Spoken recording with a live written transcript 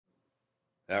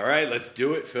All right, let's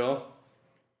do it, Phil.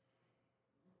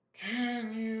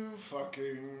 Can you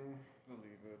fucking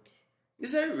believe it?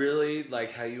 Is that really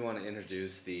like how you want to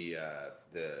introduce the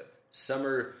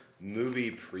summer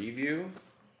movie preview?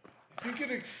 I think it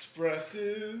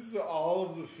expresses all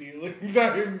of the feelings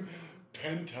I'm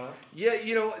pent up. Yeah,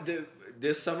 you know,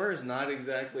 this summer is not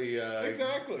exactly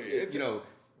Exactly.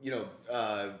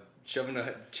 Shoving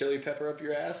a chili pepper up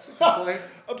your ass at this point.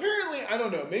 Apparently, I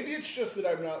don't know. Maybe it's just that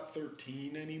I'm not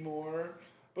 13 anymore.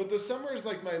 But the summer is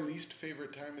like my least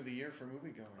favorite time of the year for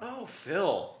moviegoing. Oh,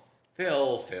 Phil.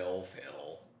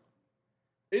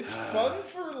 It's fun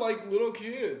for like little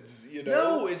kids, you know?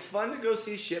 No, it's fun to go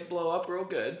see shit blow up real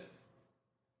good.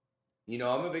 You know,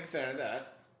 I'm a big fan of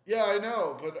that. Yeah, I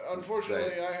know, but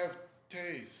unfortunately I have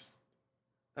taste.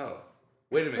 Oh.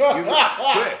 Wait a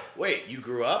minute. Wait, you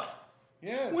grew up?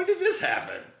 Yes. When did this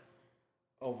happen?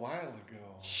 A while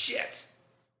ago. Shit.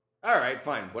 All right,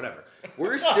 fine, whatever.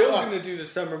 We're still going to do the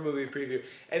summer movie preview.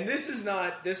 And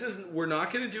we're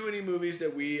not going to do any movies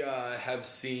that we have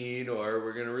seen or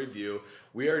we're going to review.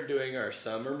 We are doing our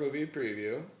summer movie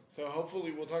preview. So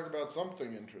hopefully we'll talk about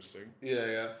something interesting.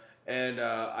 Yeah. And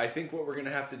I think what we're going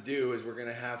to have to do is we're going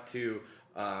to have to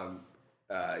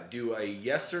do a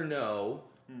yes or no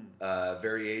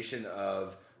variation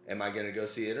of am I going to go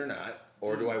see it or not?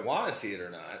 Or do I want to see it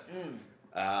or not?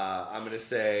 I'm going to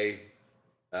say,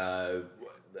 I'm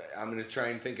going to try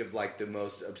and think of like the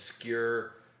most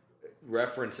obscure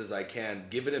references I can.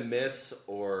 Give it a miss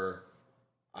or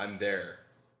I'm there.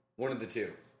 One of the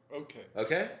two.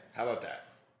 Okay? How about that?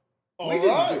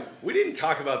 We didn't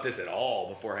talk about this at all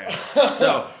beforehand.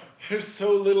 So there's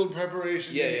so little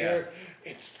preparation in here.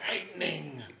 It's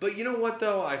frightening. But you know what,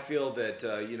 though? I feel that,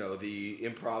 the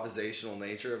improvisational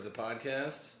nature of the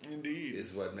podcast Indeed.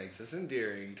 is what makes us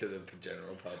endearing to the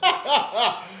general public.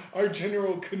 Our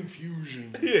general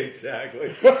confusion. Yeah,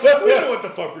 exactly. We don't know what the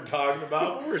fuck we're talking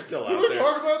about, but we're still out there. Did we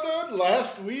talk about that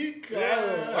last week?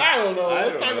 Yeah. I don't know.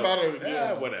 Let's talk about it again.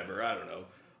 Yeah, whatever. I don't know.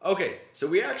 Okay, so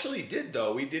we actually did,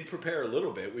 though. We did prepare a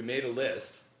little bit. We made a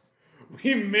list.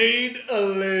 We made a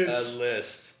list. A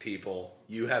list, people.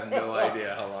 You have no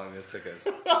idea how long this took us.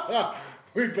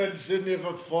 We've been sitting here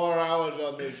for 4 hours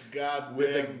on this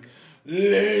goddamn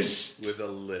list. With a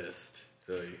list.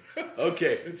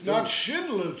 Okay. It's not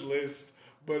Schindler's List,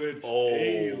 but it's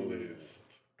a list.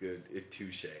 Good.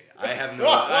 Touche. I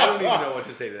don't even know what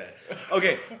to say to that.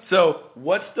 Okay, so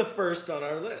what's the first on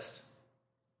our list?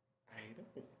 I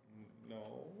don't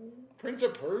know. Prince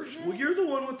of Persia? Well, you're the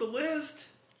one with the list.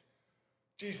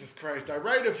 Jesus Christ, I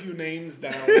write a few names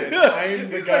down and I'm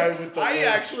the guy with the list. I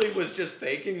actually was just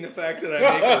faking the fact that I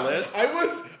make a list. I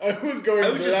was going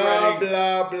blah, just writing,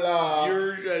 blah, blah.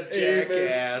 You're a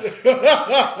jackass.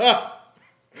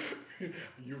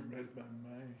 You read my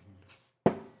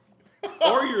mind.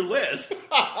 Or your list.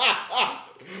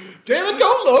 Damn it,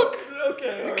 don't look.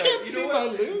 Okay, all right. You can't see my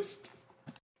list.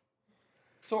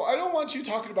 So I don't want you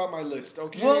talking about my list,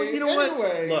 okay? Well, you know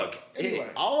what? Look,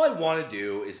 all I want to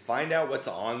do is find out what's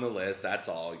on the list. That's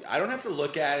all. I don't have to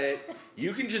look at it.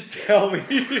 You can just tell me.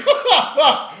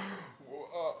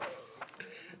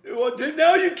 Well,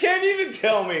 now you can't even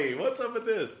tell me. What's up with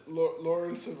this?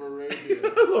 Lawrence of Arabia.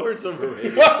 Lawrence of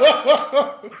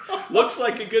Arabia. Looks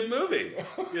like a good movie,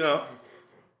 you know.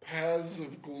 Paths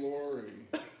of Glory.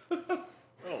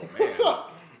 Oh, man.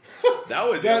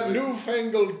 That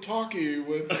newfangled talkie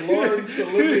with Laurence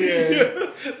Olivier.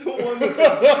 The one that's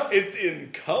it's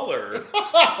in color.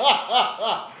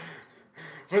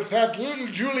 With that little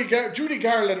Judy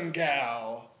Garland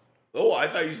gal. Oh, I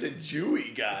thought you said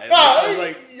Jewy guy. I was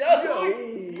like,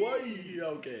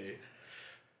 okay.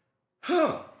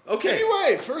 Huh. Okay.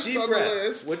 Anyway, first Deep on breath. the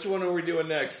list. Which one are we doing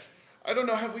next? I don't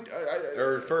know. Have we...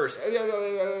 or first?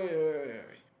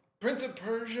 Prince of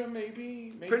Persia,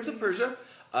 maybe? Prince of Persia.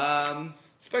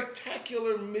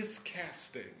 Spectacular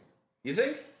miscasting. You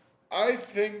think? I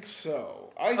think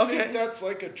so. I think that's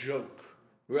like a joke.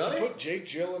 Really? To put Jake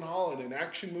Gyllenhaal in an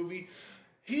action movie,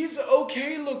 he's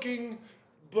okay looking,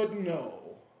 but no.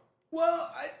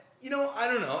 Well, I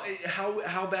don't know.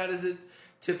 How bad is it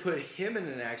to put him in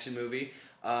an action movie?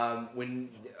 When,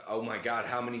 oh my God,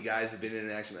 how many guys have been in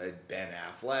an action movie? Ben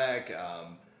Affleck,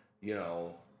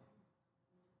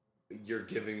 You're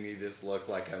giving me this look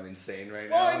like I'm insane right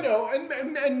now. Well, I know,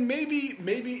 and maybe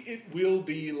it will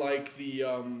be like the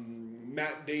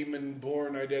Matt Damon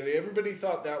Bourne Identity. Everybody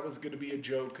thought that was going to be a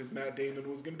joke because Matt Damon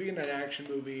was going to be in an action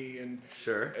movie, and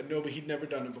sure, no, but he'd never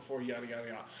done it before. Yada yada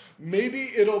yada.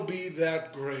 Maybe it'll be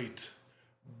that great,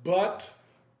 but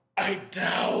I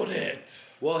doubt it.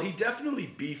 Well, he definitely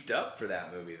beefed up for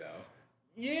that movie, though.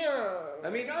 Yeah. I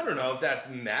mean, I don't know if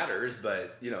that matters,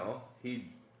 but he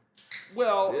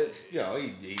Well,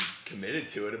 he committed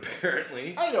to it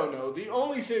apparently. I don't know. The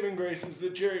only saving grace is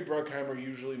that Jerry Bruckheimer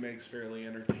usually makes fairly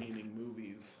entertaining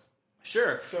movies.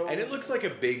 Sure. So, and it looks like a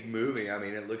big movie. I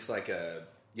mean, it looks like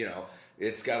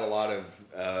it's got a lot of,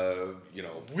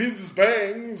 whiz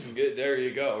bangs. There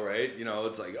you go, right?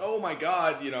 It's like, oh my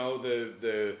God,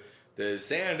 the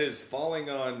sand is falling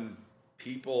on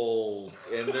people,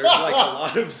 and there's like a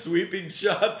lot of sweeping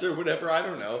shots or whatever. I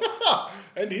don't know.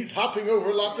 And he's hopping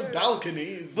over lots of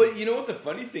balconies. But you know what the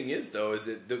funny thing is, though, is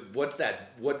that what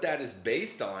that is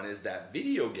based on is that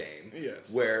video game. Yes.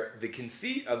 Where the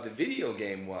conceit of the video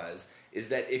game is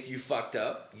that if you fucked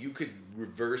up, you could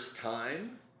reverse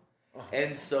time. Uh-huh.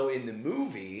 And so in the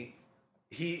movie,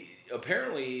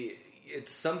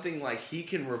 it's something like he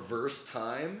can reverse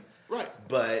time. Right.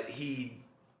 But he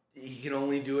can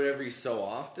only do it every so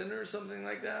often or something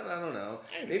like that. I don't know.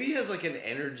 Maybe he has like an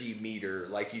energy meter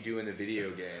like you do in the video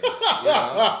games.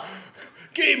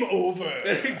 Game over.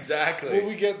 Exactly. Will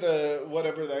we get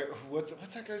what's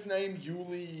that guy's name?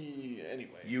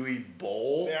 Yui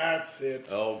Bowl? That's it.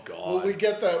 Oh, God. Will we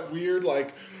get that weird,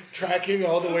 tracking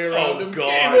all the way around him? God.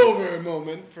 Game over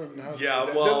moment from House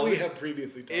that we have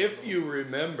previously talked If about. you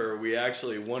remember, we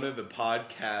actually, one of the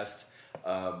podcast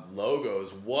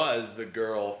logos was the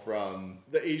girl from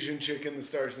the Asian chick in the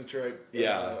Stars and Stripes.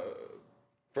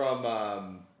 From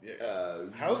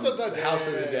House of the Dead. House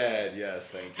of the Dead. Yes,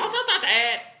 thank you. House of the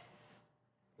Dead.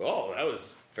 Oh, that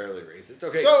was fairly racist.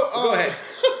 Okay, so go ahead.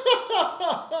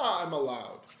 I'm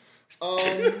allowed.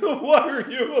 Why are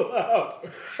you allowed?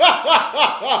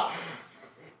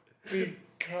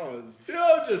 Because.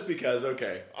 Just because.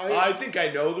 Okay, I think I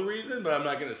know the reason, but I'm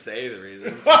not going to say the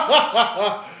reason.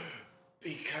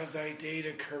 Because I date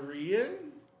a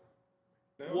Korean?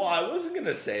 No? Well, I wasn't going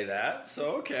to say that,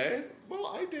 so okay. Well,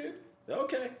 I did.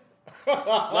 Okay.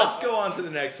 Let's go on to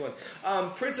the next one.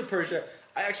 Prince of Persia.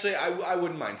 I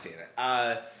wouldn't mind seeing it.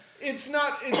 It's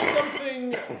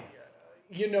something,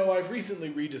 I've recently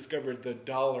rediscovered the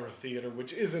Dollar Theater,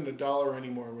 which isn't a dollar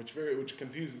anymore, which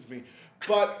confuses me.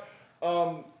 But,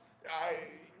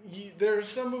 there are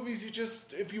some movies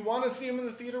if you want to see them in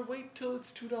the theater, wait till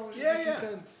it's $2.50. Yeah.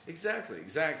 Exactly.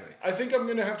 I think I'm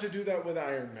going to have to do that with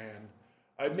Iron Man.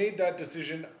 I made that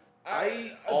decision.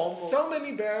 So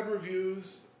many bad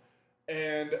reviews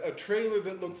and a trailer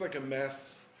that looks like a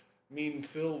mess mean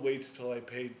Phil waits till I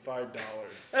paid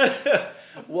 $5.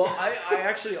 Well, I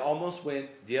actually almost went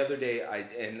the other day,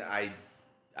 I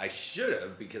should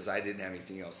have because I didn't have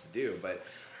anything else to do, but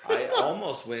I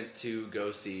almost went to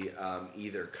go see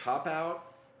either Cop Out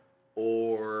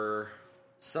or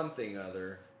something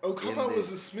other. Oh, Cop Out was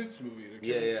the Smith movie. The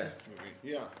Kevin Smith movie.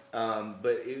 Yeah.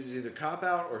 But it was either Cop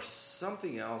Out or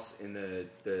something else in the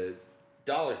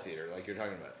Dollar Theater, like you're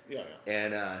talking about. Yeah.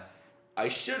 And I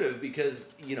should have because,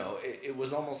 it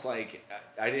was almost like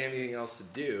I didn't have anything else to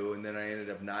do, and then I ended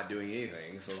up not doing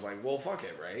anything. So I was like, well, fuck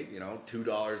it, right?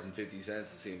 $2.50 to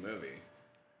see a movie.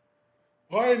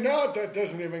 Why not? That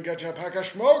doesn't even get you a pack of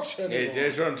smokes anymore.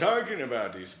 That's what I'm talking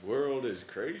about. This world is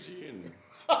crazy and...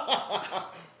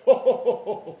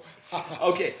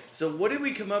 Okay, so what did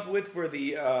we come up with for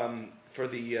the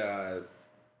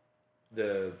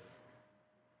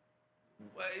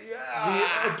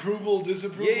approval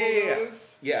disapproval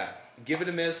notice? Yeah. Give it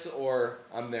a miss or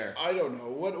I'm there. I don't know.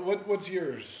 What's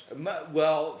yours?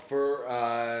 Well,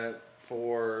 for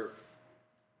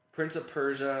Prince of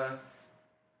Persia,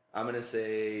 I'm gonna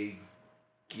say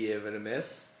give it a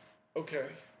miss. Okay.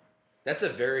 That's a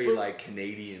very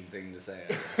Canadian thing to say.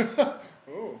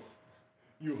 Oh,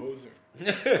 you hoser.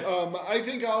 I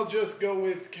think I'll just go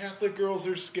with Catholic girls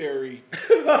are scary,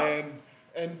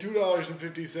 and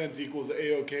 $2.50 equals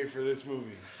A-OK for this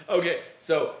movie. Okay,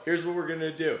 so here's what we're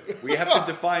gonna do. We have to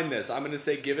define this. I'm gonna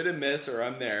say give it a miss or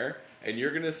I'm there, and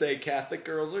you're gonna say Catholic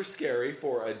girls are scary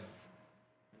for a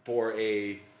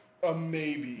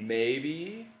maybe.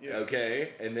 Maybe. Yes.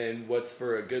 Okay, and then what's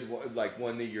for a good one,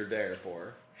 one that you're there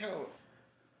for? Hell.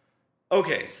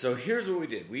 Okay, so here's what we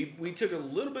did. We took a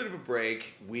little bit of a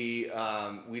break. We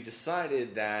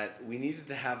decided that we needed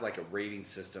to have a rating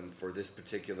system for this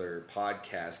particular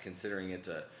podcast, considering it's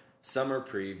a summer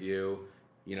preview,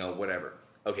 whatever.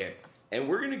 Okay, and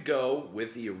we're going to go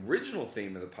with the original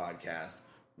theme of the podcast,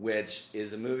 which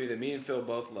is a movie that me and Phil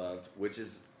both loved, which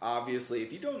is obviously,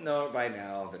 if you don't know it by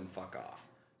now, then fuck off.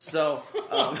 So,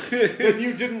 then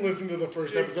you didn't listen to the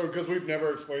first episode because we've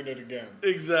never explained it again.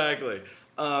 Exactly.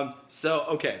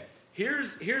 Okay,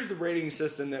 here's the rating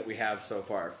system that we have so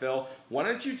far. Phil, why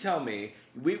don't you tell me,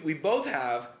 we both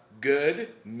have good,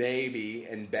 maybe,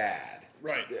 and bad.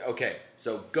 Right. Okay,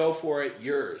 so go for it,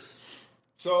 yours.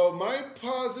 So my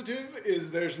positive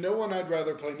is there's no one I'd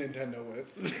rather play Nintendo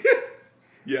with.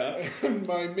 Yeah. And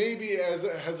my maybe, as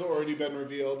it has already been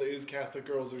revealed, is Catholic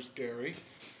girls are scary.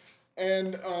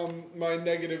 And my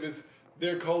negative is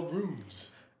they're called runes.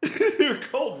 They're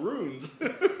called runes.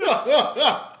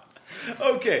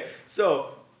 Okay,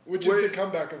 so... Which is the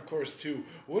comeback, of course, to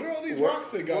what are all these rocks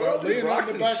they got out laying out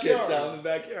in the backyard? Shits out in the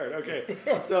backyard. Okay,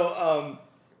 so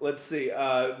let's see.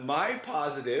 My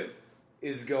positive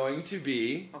is going to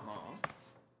be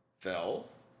Phil.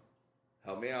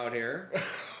 Help me out here.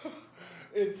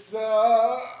 It's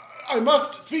I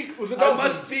must speak with the Dolphins. I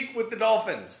must speak with the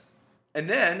Dolphins, and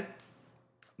then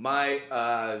my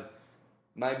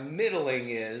my middling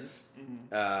is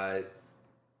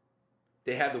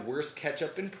they had the worst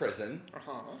ketchup in prison.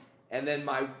 And then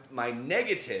my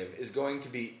negative is going to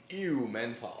be ew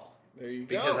menthol. There you go.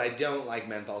 Because I don't like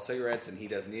menthol cigarettes and he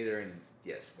doesn't either. And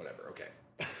yes, whatever. Okay.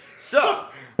 So,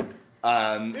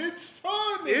 it's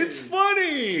funny. It's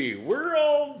funny. We're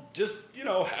all just,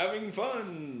 having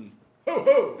fun. Ho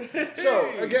ho. Hey. So,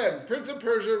 again, Prince of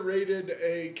Persia rated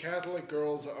a Catholic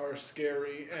girls are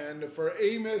scary. And for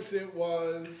Amos, it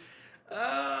was...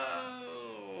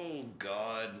 Oh,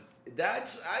 God.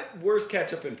 That's worst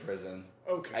ketchup in prison.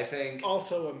 Okay. I think.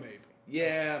 Also a maybe.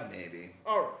 Yeah, maybe.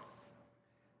 All right.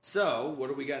 So, what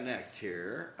do we got next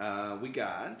here? We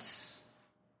got...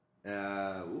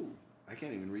 I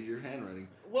can't even read your handwriting.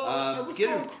 Well, I was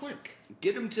going quick.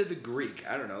 Get him to the Greek.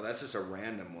 I don't know. That's just a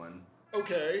random one.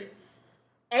 Okay.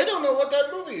 I don't know what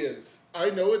that movie is. I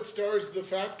know it stars the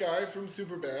fat guy from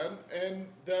Superbad and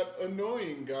that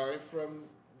annoying guy from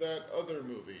that other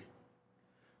movie.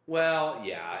 Well,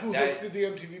 yeah. Who hosted the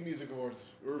MTV Music Awards,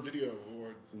 or Video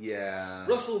Awards. Yeah.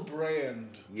 Russell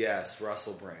Brand. Yes,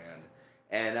 Russell Brand.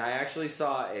 And I actually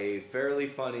saw a fairly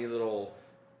funny little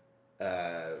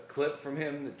clip from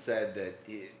him that said that...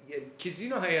 Kids, you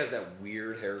know how he has that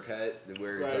weird haircut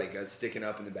where it's like sticking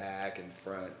up in the back and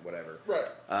front, whatever. Right.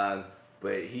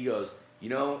 But he goes,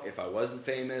 if I wasn't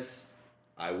famous...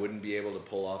 I wouldn't be able to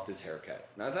pull off this haircut.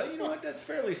 And I thought, you know what, that's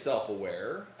fairly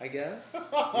self-aware, I guess.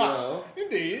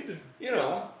 Indeed.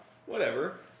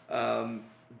 Whatever.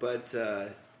 But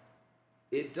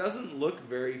it doesn't look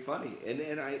very funny.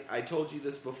 And I told you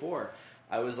this before.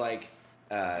 I was like,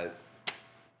 I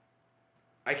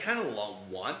kind of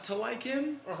want to like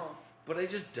him, but I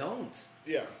just don't.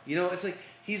 Yeah. It's like,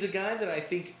 he's a guy that I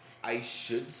think I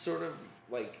should sort of,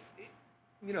 like...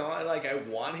 I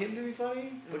want him to be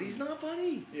funny, but he's not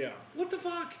funny. Yeah. What the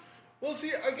fuck? Well,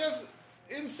 see, I guess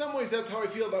in some ways that's how I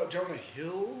feel about Jonah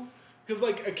Hill. Because,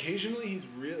 occasionally he's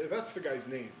really... That's the guy's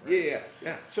name, right?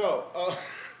 Yeah. So,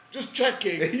 just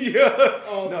checking. Yeah.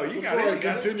 No, you got it.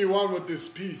 Before I continue on with this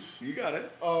piece. You got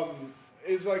it.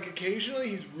 Is, occasionally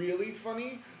he's really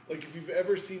funny. Like, if you've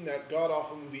ever seen that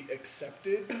god-awful movie,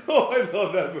 Accepted. Oh, I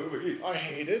love that movie. I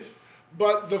hate it.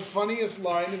 But the funniest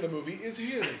line in the movie is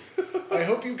his. I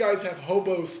hope you guys have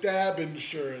hobo stab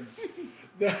insurance.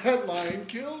 That line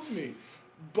kills me.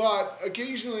 But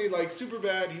occasionally,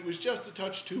 Superbad, he was just a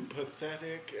touch too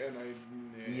pathetic,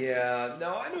 and Yeah,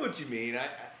 no, I know what you mean.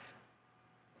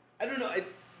 I don't know.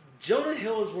 Jonah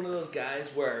Hill is one of those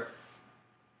guys where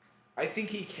I think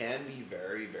he can be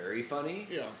very, very funny.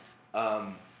 Yeah.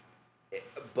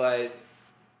 But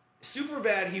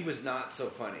Superbad, he was not so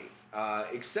funny.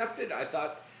 Accepted, I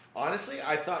thought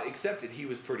Accepted, he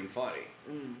was pretty funny.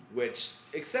 Which,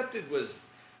 Accepted was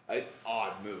an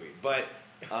odd movie. But,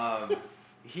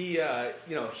 he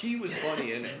was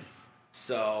funny in it.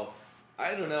 So,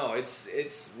 I don't know.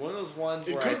 It's one of those ones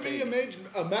where I think... It could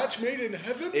be a match made in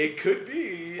heaven? It could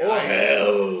be. Oh,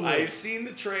 hell! I've seen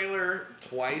the trailer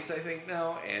twice, I think,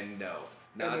 now, and no.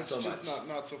 Not so much. It's just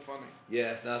not so funny.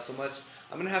 Yeah, not so much.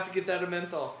 I'm going to have to get that a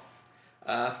menthol.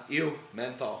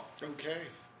 Menthol. Okay.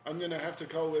 I'm going to have to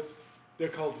go with, they're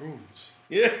called runes.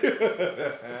 Yeah.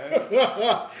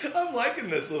 I'm liking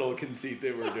this little conceit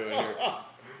that we're doing here.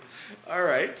 All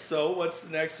right, so what's the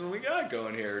next one we got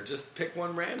going here? Just pick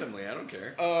one randomly. I don't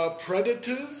care.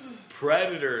 Predators?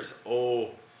 Predators.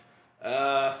 Oh.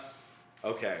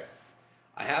 Okay.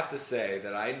 I have to say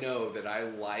that I know that I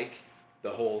like the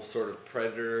whole sort of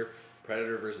Predator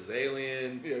versus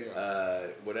Alien,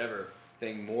 whatever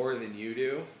thing more than you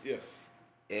do. Yes.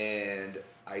 And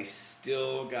I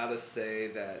still gotta say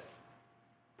that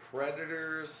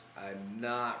Predators, I'm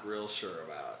not real sure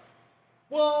about.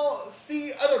 Well,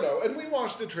 see, I don't know. And we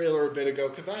watched the trailer a bit ago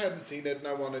because I hadn't seen it and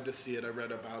I wanted to see it. I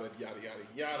read about it, yada, yada,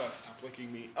 yada. Stop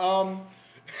licking me.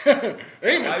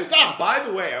 Amos, stop! By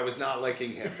the way, I was not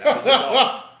licking him. That was the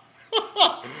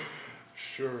dog.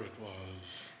 Sure it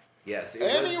was. Yes, it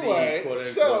anyway,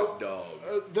 was the quote-unquote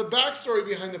dog. The backstory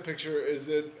behind the picture is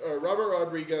that Robert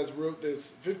Rodriguez wrote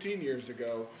this 15 years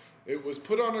ago. It was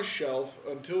put on a shelf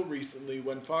until recently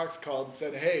when Fox called and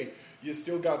said, hey, you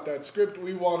still got that script?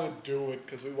 We want to do it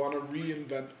because we want to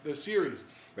reinvent the series.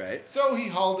 Right. So he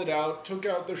hauled it out, took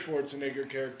out the Schwarzenegger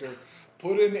character,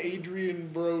 put in Adrian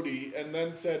Brody, and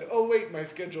then said, oh, wait, my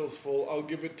schedule's full. I'll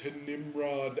give it to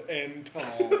Nimrod and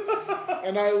Tom.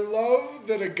 And I love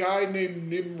that a guy named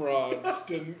Nimrod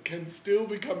can still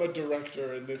become a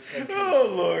director in this country.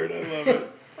 Oh, Lord, I love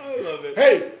it. I love it.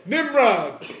 Hey,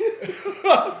 Nimrod!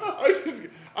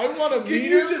 I want to meet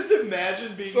him. Can you just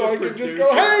imagine being so a I producer? can just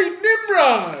go, hey,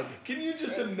 Nimrod! Can you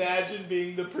just imagine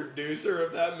being the producer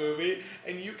of that movie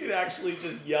and you could actually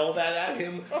just yell that at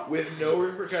him with no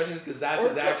repercussions because that's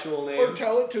his actual name? Or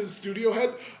tell it to the studio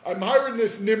head, I'm hiring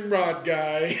this Nimrod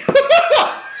guy.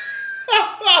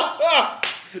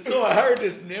 So I hired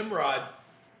this Nimrod.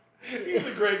 He's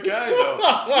a great guy, though.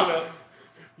 You know.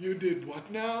 You did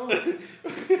what now?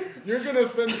 You're going to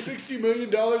spend $60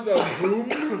 million on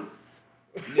whom?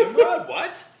 Nimrod,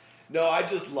 what? No, I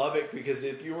just love it because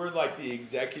if you were like the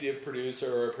executive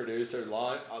producer or a producer,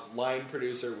 line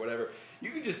producer, whatever, you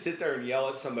could just sit there and yell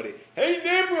at somebody, hey,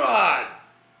 Nimrod!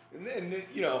 And then,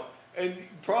 you know, and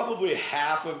probably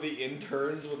half of the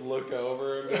interns would look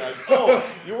over and be like,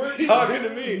 oh, you weren't talking to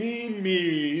me.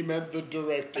 Me. He meant the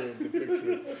director of the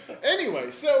picture.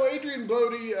 Anyway, so Adrian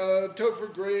Brody,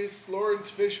 Topher Grace,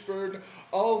 Lawrence Fishburne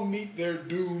all meet their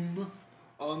doom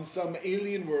on some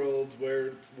alien world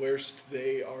where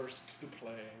they arst the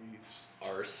place.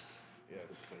 Arst?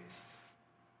 Yes.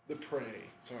 The prey.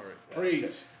 Sorry.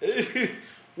 Praise.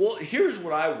 Well, here's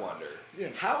what I wonder.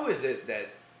 Yes. How is it that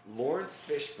Lawrence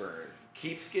Fishburne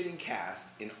keeps getting cast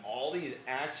in all these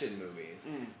action movies?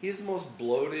 He's the most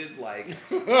bloated, like...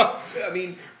 I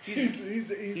mean,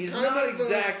 he's not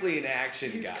exactly an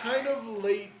action guy. He's kind of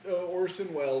late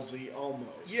Orson Welles-y,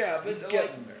 almost. Yeah, but he's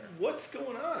getting there. What's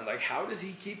going on? Like, how does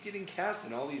he keep getting cast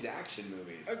in all these action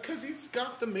movies? Because he's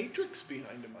got the Matrix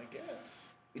behind him, I guess.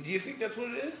 Do you think that's what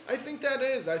it is? I think that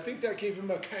is. I think that gave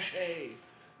him a cachet.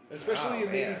 Especially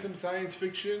in maybe some science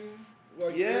fiction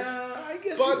like this. I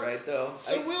guess you're right, though.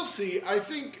 So we'll see. I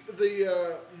think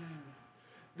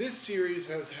this series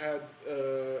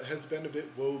has been a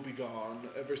bit woebegone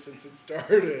ever since it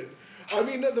started. I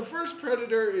mean, the first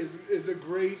Predator is a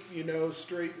great,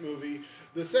 straight movie.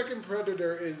 The second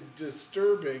Predator is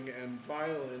disturbing and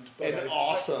violent, but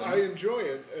awesome. I enjoy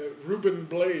it. Ruben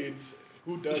Blades,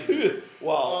 who doesn't?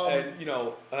 Well,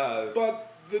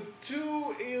 but the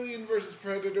two Alien versus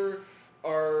Predator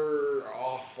are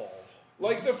awful.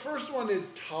 Like, the first one is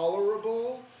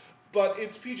tolerable, but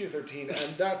it's PG-13,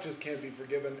 and that just can't be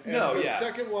forgiven. And the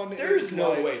second one There's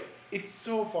no way. It's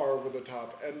so far over the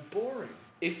top and boring.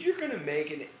 If you're going to make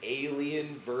an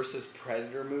Alien versus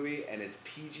Predator movie and it's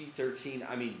PG-13,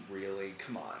 I mean, really,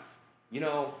 come on.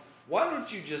 Why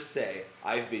don't you just say,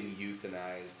 I've been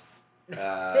euthanized?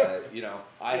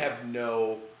 I have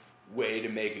no way to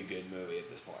make a good movie at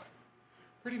this point.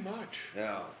 Pretty much.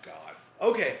 Oh, God.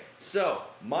 Okay, so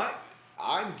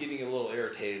I'm getting a little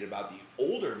irritated about the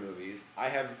older movies. I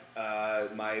have,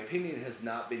 my opinion has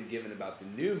not been given about the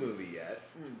new movie yet.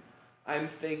 I'm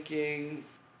thinking...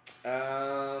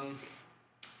 God,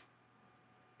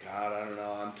 I don't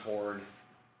know. I'm torn.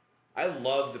 I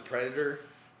love the Predator.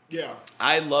 Yeah.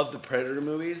 I love the Predator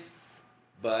movies,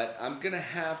 but I'm going to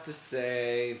have to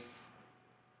say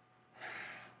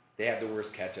they had the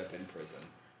worst catch-up in prison.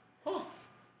 Huh.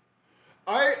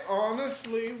 I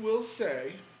honestly will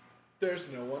say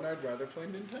there's no one I'd rather play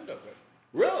Nintendo with.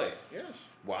 Really? Yes.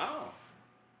 Wow.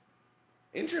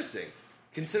 Interesting.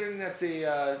 Considering that's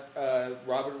a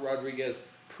Robert Rodriguez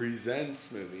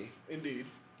Presents movie. Indeed.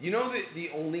 You know that the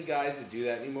only guys that do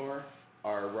that anymore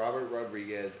are Robert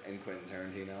Rodriguez and Quentin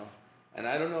Tarantino? And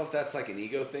I don't know if that's like an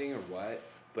ego thing or what,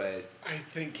 but... I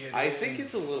think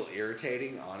it's a little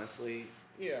irritating, honestly.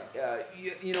 Yeah.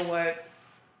 You know what?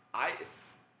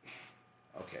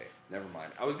 Okay, never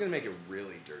mind. I was going to make a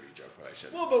really dirty joke, but I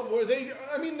shouldn't. Well, but they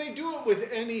do it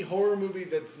with any horror movie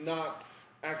that's not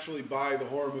actually by the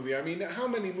horror movie. I mean, how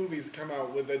many movies come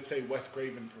out with, let's say, Wes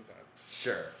Craven Presents?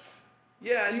 Sure.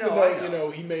 Yeah, Even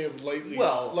though, he may have lately,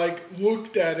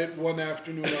 looked at it one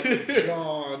afternoon after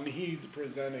John, he's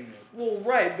presenting it. Well,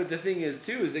 right, but the thing is,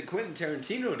 too, is that Quentin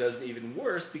Tarantino does it even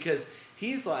worse because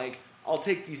he's like, I'll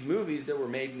take these movies that were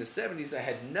made in the 70s I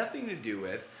had nothing to do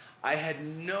with.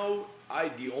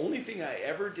 The only thing I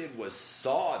ever did was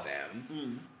saw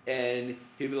them, and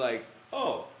he'd be like,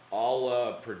 oh,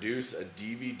 I'll produce a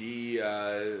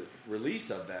DVD release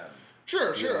of them.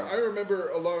 Sure. Yeah. I remember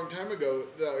a long time ago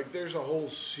that there's a whole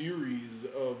series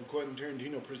of Quentin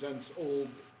Tarantino presents old,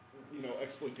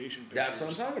 exploitation pictures. That's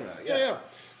what I'm talking about. Yeah.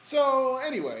 So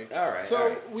anyway, all right.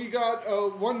 So we got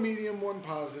one medium, one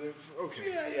positive.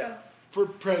 Okay. Yeah. For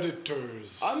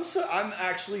Predators. I'm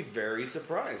actually very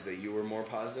surprised that you were more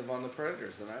positive on the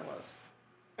Predators than I was.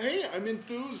 Hey, I'm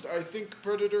enthused. I think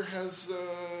Predator has...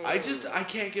 I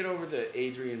can't get over the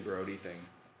Adrian Brody thing.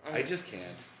 I just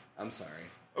can't. I'm sorry.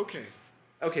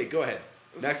 Okay, go ahead.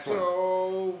 Next one.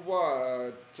 So,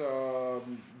 what?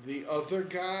 The other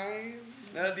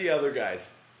guys? The other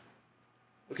guys.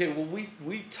 Okay, well,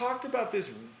 we talked about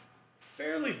this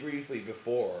fairly briefly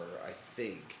before, I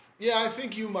think. Yeah, I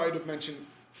think you might have mentioned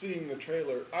seeing the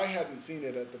trailer. I hadn't seen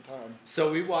it at the time.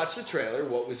 So we watched the trailer.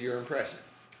 What was your impression?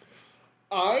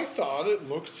 I thought it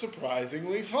looked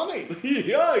surprisingly funny.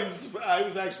 Yeah, I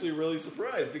was actually really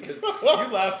surprised because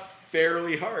you laughed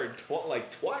fairly hard,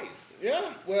 twice.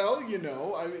 Yeah, well,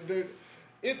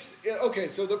 it's okay.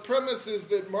 So the premise is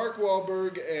that Mark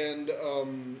Wahlberg and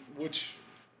which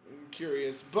I'm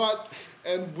curious,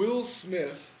 and Will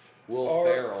Smith.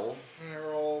 Ferrell,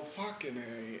 fucking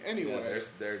A. Anyway. Yeah,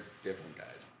 they're different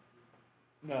guys.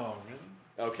 No,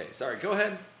 really? Okay, sorry, go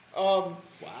ahead. Wow.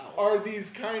 Are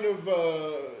these kind of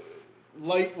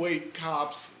lightweight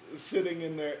cops sitting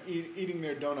in there eating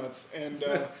their donuts, and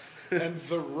and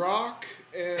The Rock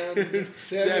and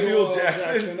Samuel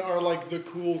Jackson are like the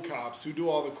cool cops who do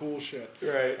all the cool shit.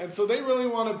 Right. And so they really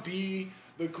want to be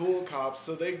the cool cops,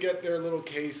 so they get their little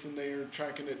case and they're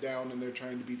tracking it down and they're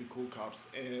trying to be the cool cops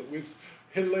with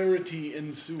hilarity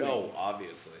ensuing. Oh,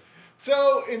 obviously.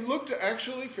 So it looked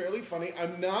actually fairly funny.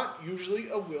 I'm not usually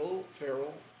a Will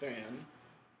Ferrell fan,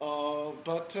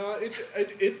 but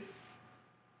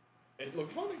it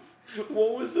looked funny.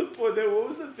 What was the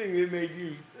thing that made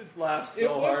you laugh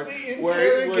so hard? It was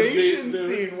the interrogation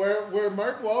scene where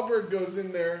Mark Wahlberg goes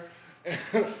in there.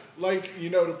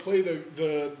 to play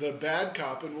the bad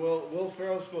cop, and Will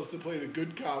Ferrell's supposed to play the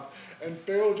good cop, and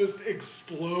Ferrell just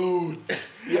explodes.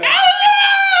 Yeah.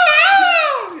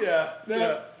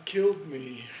 That killed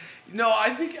me. No, I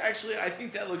think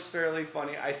that looks fairly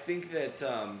funny. I think that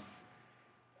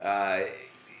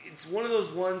it's one of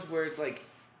those ones where it's like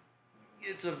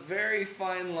it's a very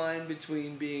fine line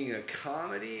between being a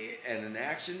comedy and an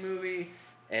action movie,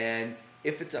 and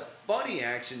if it's a funny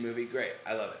action movie, great,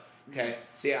 I love it. Okay,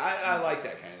 see, I like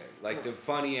that kind of thing, like the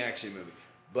funny action movie.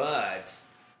 But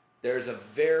there's a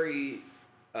very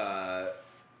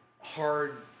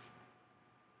hard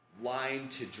line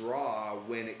to draw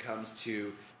when it comes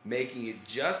to making it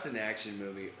just an action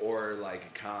movie or like a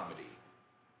comedy.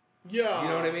 Yeah. You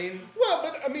know what I mean? Well,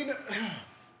 but I mean,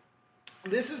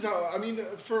 this is how,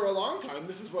 for a long time,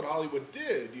 this is what Hollywood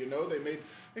did,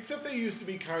 except they used to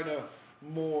be kind of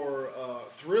more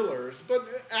thrillers, but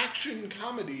action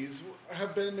comedies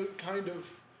have been kind of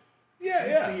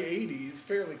since the 80s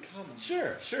fairly common.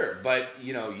 Sure, but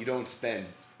you don't spend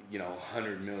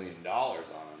 $100 million on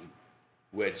them,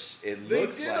 which they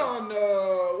did on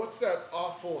what's that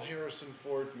awful Harrison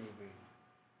Ford movie?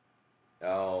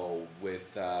 Oh,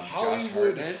 with Hollywood Josh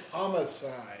Hartnett?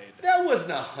 Homicide. That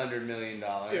wasn't $100 million.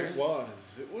 It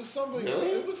was something. Really?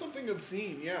 It was something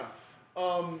obscene. Yeah.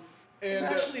 And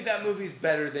actually, that movie's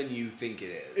better than you think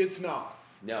it is. It's not.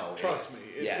 No, trust me.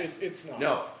 It's not.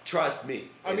 No, trust me.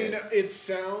 It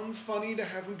sounds funny to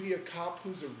have him be a cop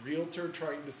who's a realtor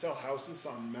trying to sell houses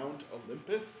on Mount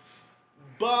Olympus,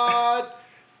 but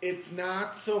it's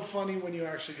not so funny when you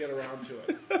actually get around to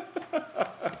it.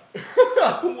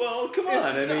 Well, come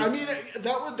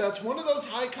on. That's one of those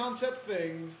high concept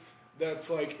things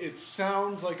that's like it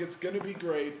sounds like it's going to be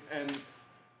great, and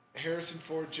Harrison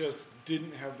Ford just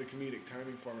didn't have the comedic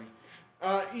timing for me.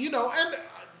 And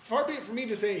far be it for me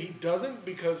to say he doesn't,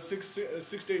 because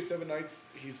 6 Days, 7 Nights,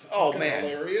 he's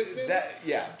hilarious in.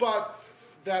 But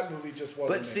that movie just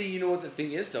wasn't. But see, you know what the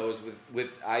thing is though is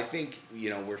with I think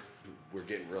we're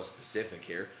getting real specific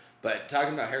here, but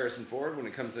talking about Harrison Ford when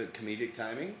it comes to comedic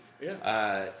timing,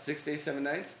 6 Days, 7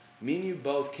 Nights. Me and you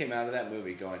both came out of that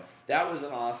movie going, that was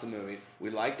an awesome movie. We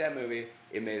liked that movie.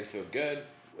 It made us feel good.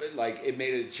 Like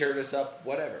it cheered us up.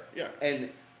 Whatever. Yeah.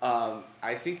 And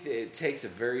I think that it takes a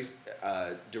very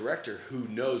director who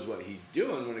knows what he's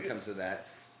doing when it comes to that.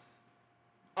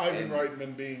 Ivan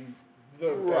Reitman being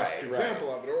the best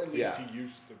example of it, or at least he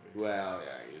used to be. Well,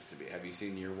 yeah, he used to be. Have you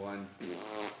seen Year One?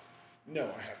 No,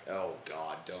 I haven't. Oh,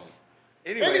 God, don't.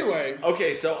 Anyway.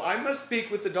 Okay, so I must speak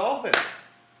with the Dolphins.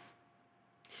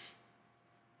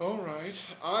 All right.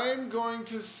 I'm going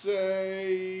to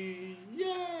say,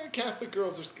 Catholic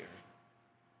girls are scary.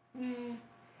 The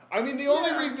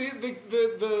only reason,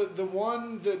 the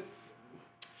one that,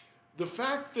 the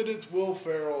fact that it's Will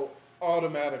Ferrell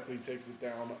automatically takes it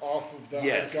down off of the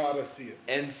I gotta see it.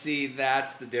 And see,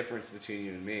 that's the difference between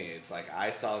you and me. It's like,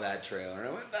 I saw that trailer and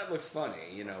I went, that looks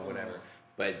funny, whatever.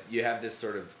 But you have this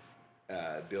sort of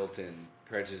built-in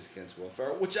prejudice against Will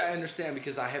Ferrell, which I understand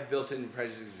because I have built-in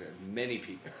prejudice against many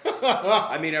people.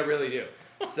 I mean, I really do.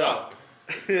 So,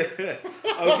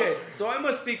 okay, so I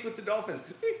must speak with the dolphins.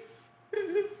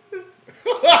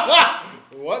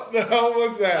 What the hell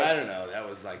was that? I don't know. That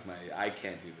was like I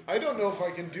can't do that. I don't know if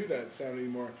I can do that sound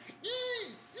anymore.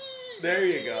 There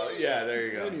you go. Yeah, there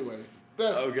you go. Anyway,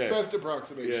 best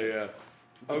approximation. Yeah.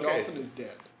 The dolphin is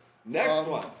dead. Next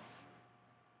one.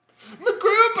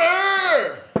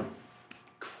 MacGruber!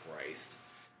 Christ.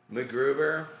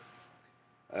 MacGruber.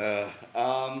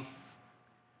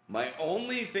 My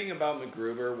only thing about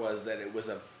MacGruber was that it was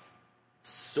a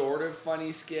sort of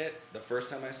funny skit the first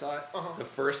time I saw it. The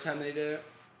first time they did it.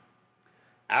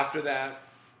 After that,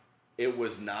 it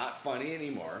was not funny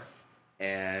anymore.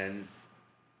 And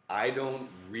I don't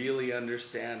really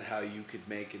understand how you could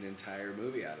make an entire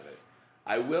movie out of it.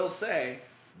 I will say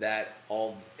that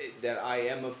I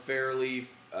am a fairly,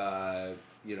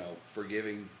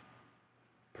 forgiving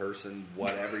person,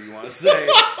 whatever you want to say.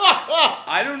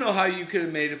 I don't know how you could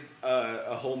have made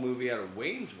a whole movie out of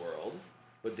Wayne's World,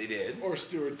 but they did. Or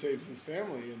Stewart Saves His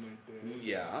Family, and they did.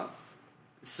 Yeah.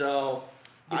 So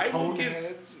the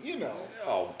Coneheads,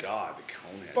 Oh God, the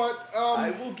Coneheads. But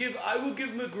I will give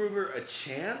MacGruber a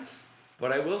chance.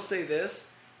 But I will say this: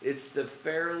 it's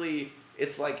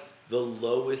like the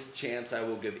lowest chance I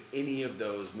will give any of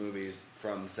those movies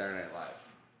from Saturday Night Live.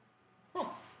 Huh.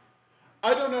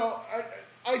 I don't know.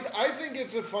 I think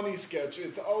it's a funny sketch.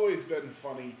 It's always been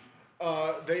funny.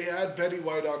 They had Betty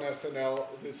White on SNL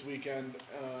this weekend,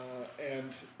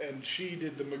 and she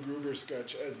did the MacGruber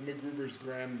sketch as MacGruber's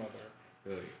grandmother.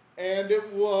 Really? And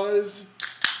it was,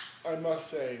 I must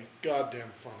say, goddamn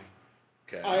funny.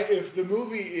 Okay. If the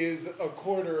movie is a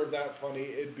quarter of that funny,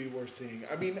 it'd be worth seeing.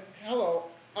 I mean, hello,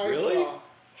 I saw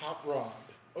Hot Rod.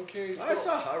 Okay, so, I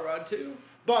saw Hot Rod too.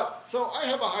 But so I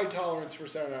have a high tolerance for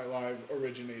Saturday Night Live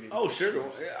originating. Oh sure,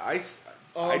 I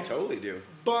totally do.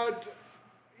 But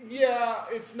yeah,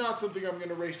 it's not something I'm going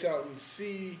to race out and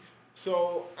see.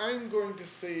 So I'm going to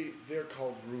say they're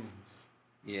called Rooms.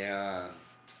 Yeah.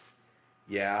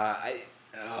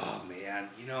 Oh man,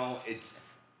 it's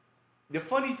the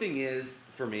funny thing is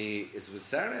for me is with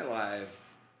Saturday Night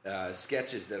Live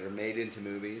sketches that are made into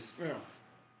movies. Yeah.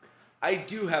 I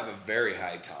do have a very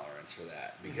high tolerance for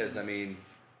that because I mean,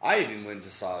 I even went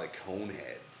to saw the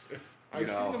Coneheads. I've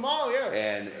seen them all, yes.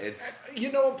 And it's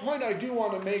a point I do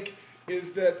want to make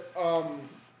is that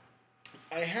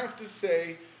I have to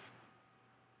say,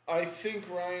 I think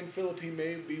Ryan Phillippe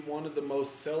may be one of the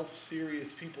most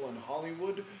self-serious people in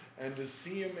Hollywood, and to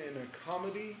see him in a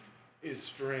comedy is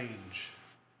strange.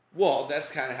 Well,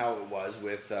 that's kind of how it was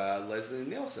with Leslie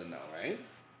Nielsen, though, right?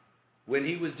 When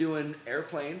he was doing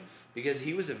Airplane, because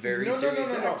he was a very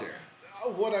serious actor.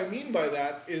 What I mean by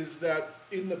that is that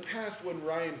in the past, when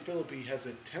Ryan Phillippe has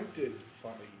attempted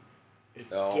funny, it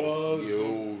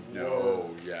doesn't work.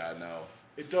 Yeah, no.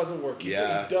 It doesn't work. He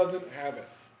doesn't have it.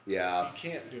 Yeah. He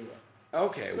can't do it.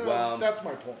 Okay, so well... that's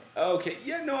my point. Okay,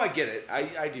 yeah, no, I get it.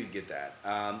 I do get that.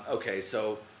 Okay,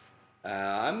 so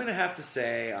I'm going to have to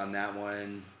say on that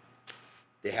one,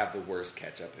 they have the worst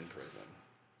ketchup in prison.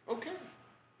 Okay.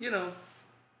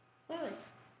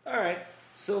 All right.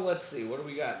 So let's see. What do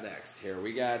we got next here?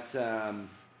 We got...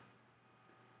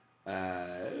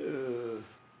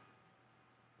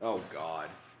 oh, God.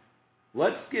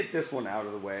 Let's get this one out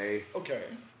of the way. Okay.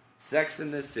 Sex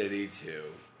in the City 2.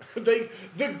 The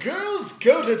girls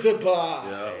go to Dubai.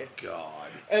 Oh, God.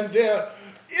 And they're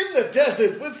in the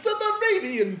desert with some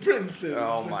Arabian princes.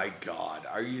 Oh, my God.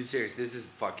 Are you serious? This is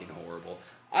fucking horrible.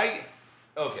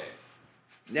 Okay.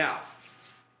 Now,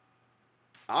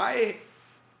 I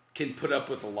can put up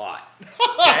with a lot.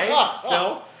 Okay,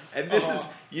 Phil? And this is,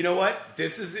 you know what?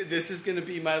 This is going to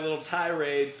be my little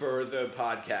tirade for the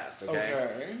podcast,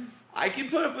 okay? I can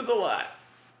put up with a lot.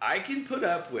 I can put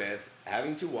up with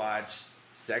having to watch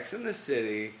Sex in the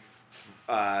City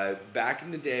back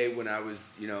in the day when I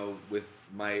was, with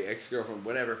my ex-girlfriend,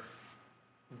 whatever.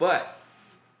 But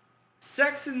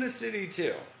Sex in the City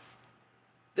 2,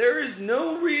 there is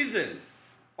no reason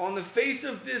on the face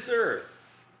of this earth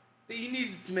that you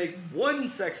need to make one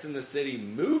Sex in the City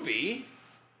movie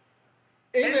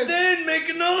and then make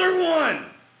another one.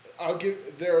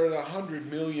 There are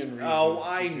 100 million reasons. Oh,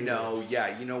 I know.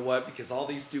 Yeah, you know what? Because all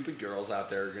these stupid girls out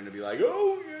there are going to be like,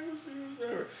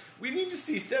 we need to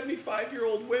see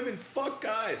 75-year-old women fuck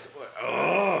guys.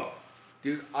 Oh,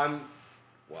 dude,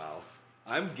 wow.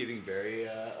 I'm getting very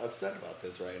upset about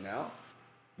this right now.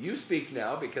 You speak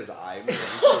now because I'm going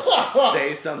to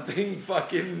say something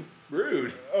fucking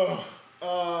rude.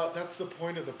 That's the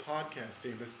point of the podcast,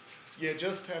 Amos. You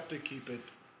just have to keep it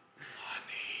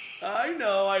funny. I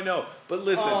know. But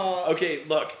listen, okay,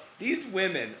 look. These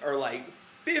women are like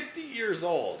 50 years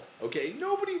old, okay?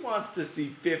 Nobody wants to see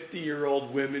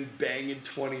 50-year-old women banging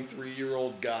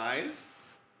 23-year-old guys.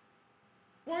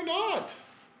 Why not?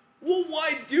 Well,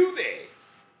 why do they?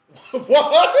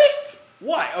 What?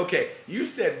 Why? Okay, you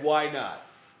said why not.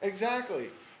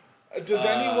 Exactly. Does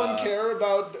anyone care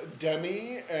about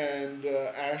Demi and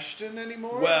Ashton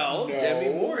anymore? Well, no. Demi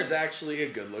Moore is actually a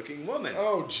good-looking woman.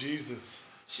 Oh, Jesus.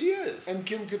 She is. And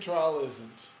Kim Cattrall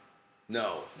isn't.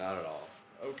 No, not at all.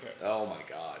 Okay. Oh, my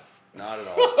God. Not at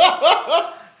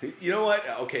all. You know what?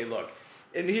 Okay, look.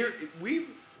 And here, we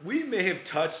may have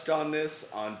touched on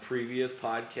this on previous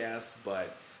podcasts,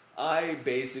 but I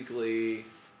basically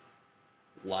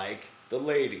like the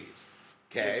ladies.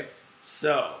 Okay? Yes.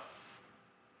 So,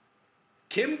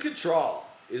 Kim Cattrall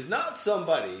is not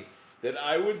somebody that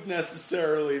I would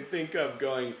necessarily think of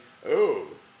going, oh,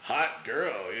 hot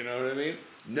girl, you know what I mean?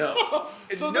 No.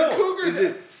 So no. the cougar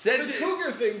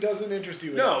thing doesn't interest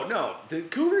you at all? No. The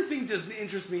cougar thing doesn't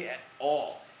interest me at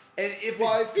all. And if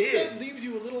I it think did... that leaves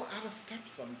you a little out of step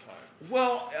sometimes.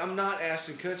 Well, I'm not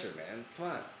Ashton Kutcher, man. Come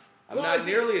on. I'm Well, not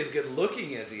nearly as good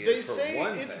looking as he is, for one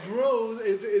thing. They say it grows.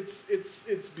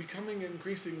 It's becoming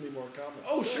increasingly more common.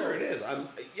 Oh, sure it is.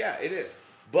 Yeah, it is.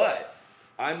 But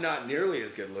I'm not nearly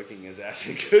as good looking as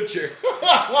Ashton Kutcher.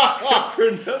 For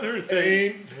another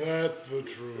thing. Ain't that the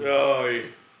truth? Oh,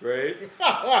 right?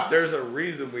 There's a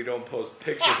reason we don't post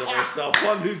pictures of ourselves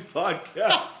on these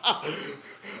podcasts.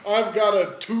 I've got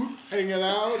a tooth hanging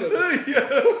out and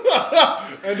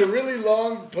a really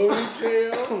long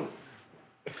ponytail.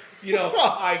 You know,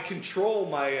 I control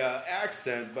my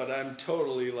accent, but I'm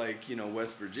totally like,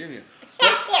 West Virginia.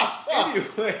 But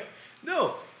anyway,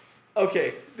 no.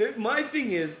 Okay, my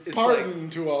thing is... It's Pardon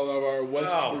to all of our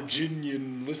West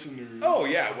Virginian listeners. Oh,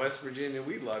 yeah, West Virginia,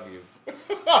 we love you.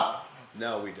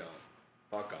 No, we don't.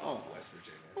 Fuck off, West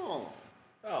Virginia.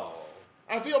 Oh.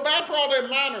 I feel bad for all them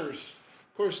miners.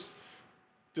 Of course,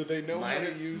 do they know how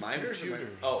to use miners computers?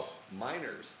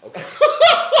 Miners. Okay.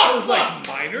 I was like,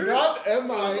 miners? Not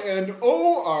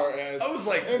M-I-N-O-R-S. I was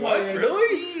like, what?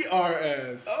 Really?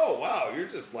 E-R-S. Oh, wow. You're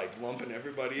just like lumping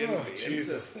everybody into the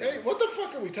Jesus. incest Hey, what the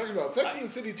fuck are we talking about? Sex and the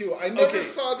City 2. I never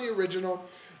saw the original.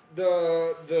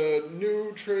 The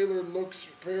new trailer looks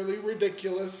fairly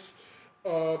ridiculous.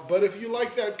 But if you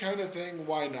like that kind of thing,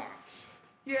 why not?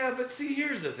 Yeah, but see,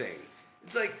 here's the thing.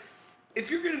 It's like, if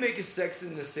you're going to make a Sex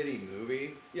and the City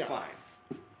movie,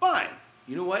 fine.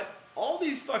 You know what? All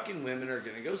these fucking women are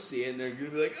going to go see it, and they're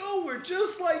going to be like, oh, we're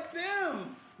just like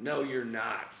them. No, you're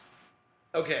not.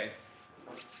 Okay.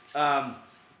 We're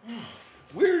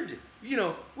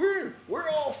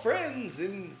all friends,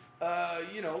 and,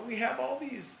 we have all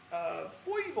these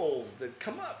foibles that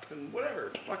come up and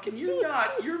whatever. Fucking, you're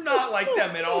not like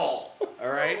them at all.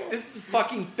 All right? This is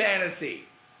fucking fantasy.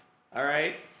 All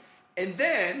right? And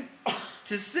then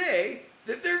to say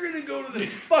that they're going to go to the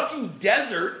fucking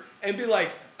desert and be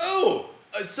like,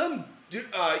 some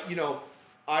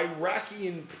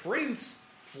Iraqian prince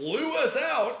flew us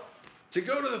out to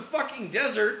go to the fucking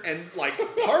desert and, like,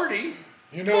 party.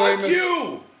 Fuck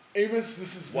you! Amos,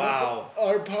 this is not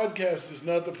our podcast is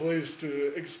not the place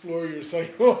to explore your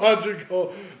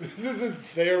psychological. This isn't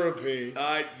therapy.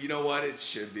 You know what? It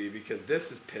should be, because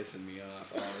this is pissing me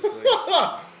off, honestly.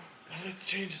 Let's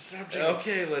change the subject.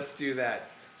 Okay, let's do that.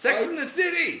 Sex in the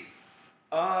City.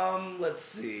 Let's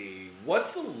see.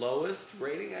 What's the lowest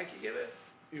rating I could give it?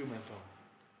 Ew, menthol.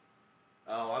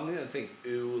 Oh, I'm gonna think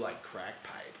like crack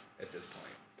pipe at this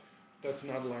point. That's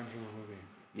not a line from the movie.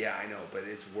 Yeah, I know, but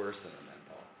it's worse than a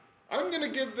menthol. I'm gonna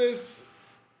give this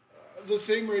the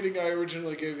same rating I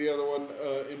originally gave the other one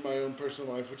in my own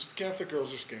personal life, which is Catholic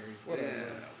girls are scary. Whatever.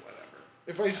 Yeah, whatever.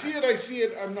 If I see it, I see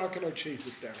it. I'm not gonna chase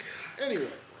it down. Anyway.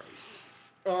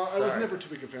 I was never too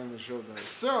big a fan of the show, though.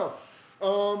 So,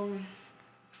 what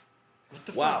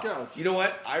the fuck else? You know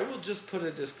what? I will just put a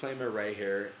disclaimer right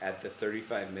here at the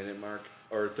 35-minute mark,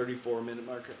 or 34-minute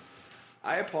marker.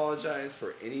 I apologize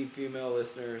for any female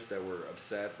listeners that were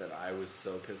upset that I was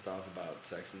so pissed off about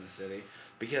Sex in the City,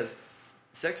 because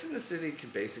Sex in the City can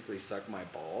basically suck my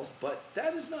balls, but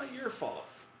that is not your fault.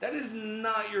 That is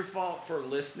not your fault for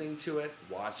listening to it,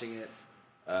 watching it,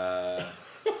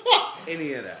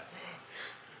 any of that.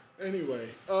 Anyway,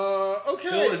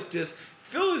 okay.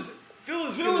 Phil is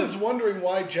wondering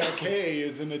why Jack Hay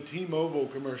is in a T-Mobile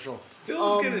commercial.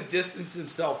 Phil's going to distance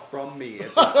himself from me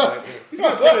at this point. He's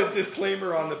going to put a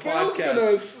disclaimer on the podcast. Phil's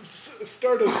going to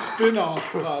start a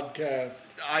spin-off podcast.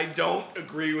 I don't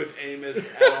agree with Amos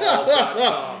at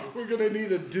all. We're going to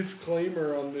need a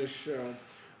disclaimer on this show.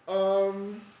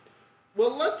 Well,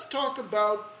 let's talk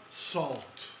about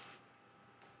salt.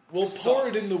 We'll pour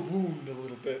it in the wound a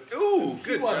little bit. Ooh, and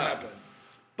see good what job. happens.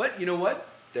 But you know what?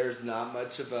 There's not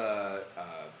much of a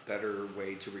better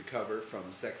way to recover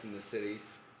from Sex and the City.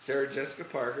 Sarah Jessica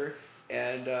Parker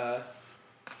and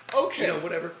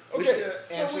whatever. Okay,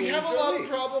 so we have a lot of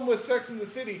problem with Sex and the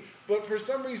City, but for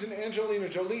some reason Angelina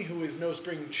Jolie, who is no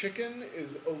spring chicken,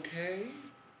 is okay.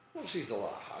 Well, she's a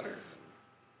lot hotter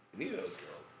than any of those girls.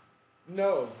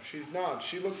 No, she's not.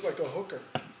 She looks like a hooker.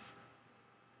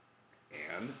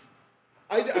 And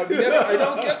I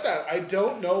don't get that. I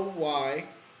don't know why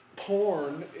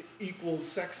porn equals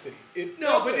sexy. It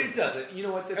doesn't. But it doesn't. You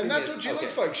know what? And that's what she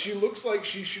looks like. She looks like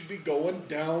she should be going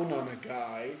down on a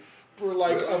guy for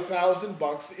like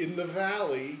 $1,000 in the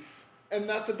valley, and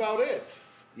that's about it.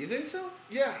 You think so?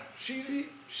 Yeah. She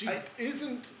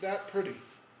isn't that pretty.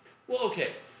 Well,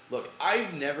 okay. Look,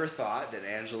 I've never thought that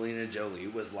Angelina Jolie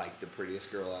was like the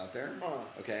prettiest girl out there.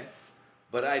 Okay?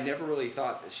 But I never really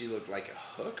thought that she looked like a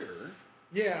hooker.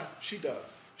 Yeah, she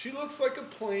does. She looks like a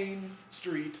plain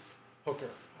street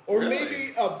hooker. Or Really?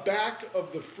 maybe a back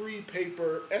of the free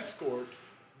paper escort,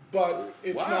 but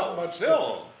it's not much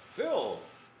different. Phil,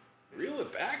 reel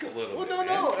it back a little bit. Well,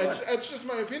 no, it's just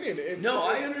my opinion.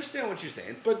 I understand what you're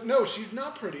saying. But no, she's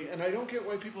not pretty, and I don't get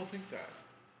why people think that.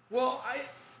 Well,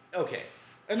 okay.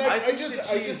 And I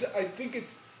think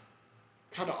it's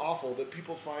kind of awful that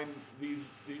people find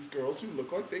these girls who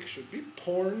look like they should be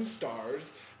porn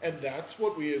stars, and that's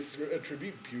what we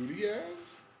attribute beauty as.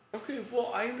 Okay,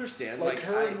 well, I understand. Like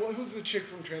her and who's the chick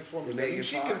from Transformers? Megan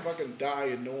she Fox? can fucking die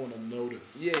and no one will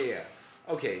notice. Yeah.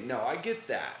 Okay, no, I get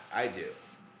that. I do.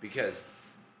 Because,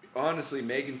 honestly,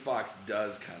 Megan Fox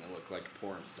does kind of look like a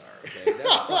porn star, okay?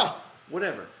 That's fine.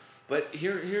 Whatever. But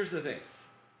here's the thing.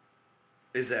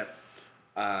 Is that...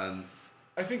 I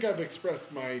think I've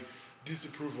expressed my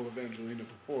disapproval of Angelina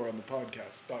before on the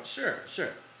podcast. But Sure.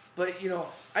 But,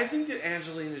 I think that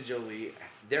Angelina Jolie,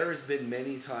 there has been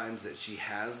many times that she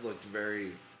has looked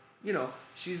very,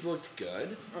 she's looked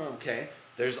good, okay?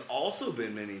 There's also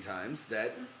been many times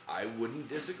that I wouldn't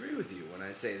disagree with you when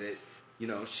I say that,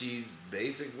 she's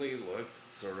basically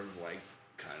looked sort of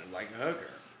kind of like a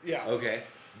hooker. Yeah. Okay?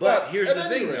 But here's the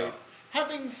thing, though.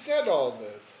 Having said all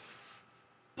this...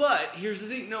 But here's the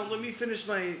thing. No, let me finish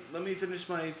my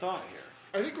thought here.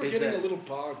 I think we're getting a little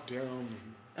bogged down.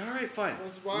 All right, fine.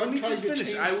 Let me just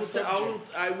finish. I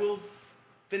will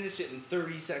finish it in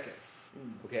 30 seconds.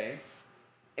 Okay?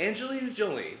 Angelina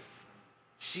Jolie,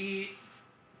 she's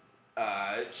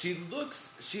a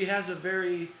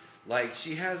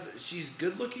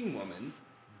good-looking woman,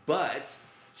 but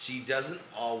she doesn't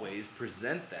always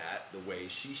present that the way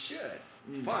she should.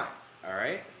 Fine. All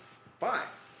right? Fine.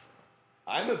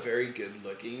 I'm a very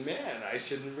good-looking man. I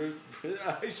shouldn't.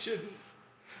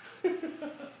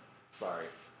 Sorry.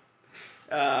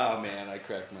 Oh, man, I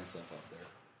cracked myself up there.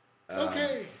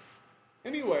 Okay.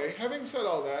 Anyway, having said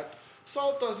all that,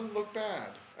 salt doesn't look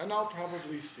bad, and I'll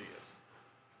probably see it.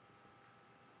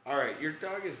 All right, your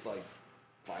dog is,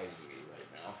 fighting me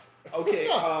right now. Okay,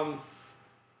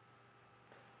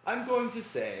 I'm going to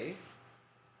say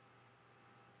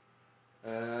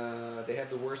they have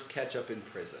the worst ketchup in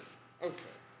prison.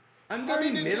 Okay. I'm very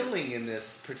middling in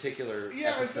this particular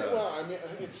episode.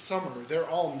 It's summer. They're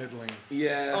all middling.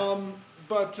 Yeah.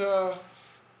 But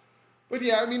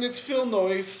yeah, it's Phil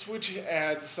Noyce, which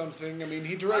adds something.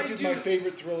 He directed my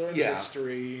favorite thriller in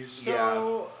history.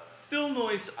 So Phil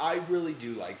Noyce, I really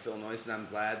do like Phil Noyce, and I'm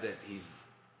glad that he's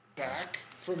back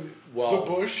from the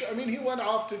bush. He went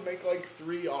off to make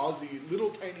 3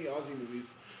 little tiny Aussie movies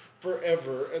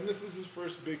forever, and this is his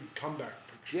first big comeback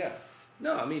picture. Yeah.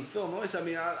 No, Phil Noyce,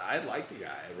 I like the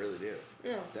guy. I really do.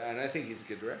 Yeah. And I think he's a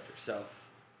good director. So,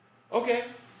 okay.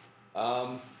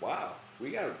 Wow. We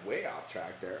got way off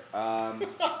track there. Pardon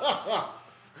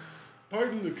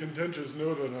the contentious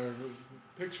note on our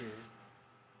picture.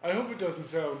 I hope it doesn't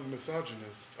sound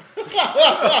misogynist.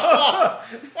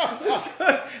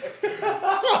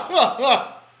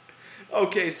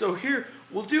 Okay, so here,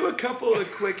 we'll do a couple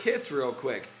of quick hits real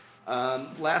quick.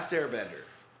 Last Airbender.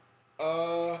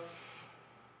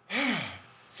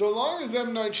 So long as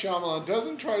M. Night Shyamalan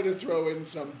doesn't try to throw in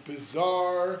some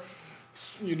bizarre,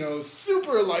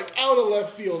 super out of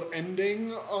left field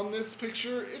ending on this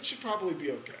picture, it should probably be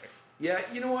okay. Yeah,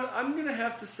 you know what? I'm gonna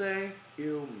have to say,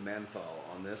 menthol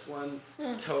on this one.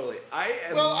 Totally. I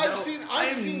am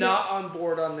not on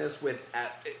board on this with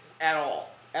at all.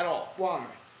 At all. Why?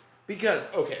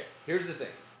 Because, okay, here's the thing.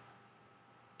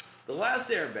 The Last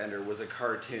Airbender was a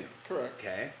cartoon. Correct.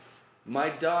 Okay? My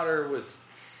daughter was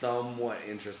somewhat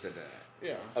interested in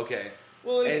it. Yeah. Okay?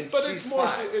 Well, it's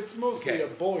mostly okay. a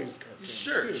boy's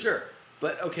cartoon. Sure.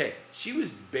 But, okay, she was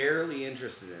barely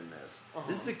interested in this. Uh-huh.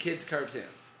 This is a kid's cartoon.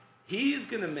 He's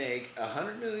going to make a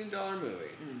 $100 million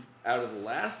movie out of The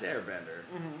Last Airbender.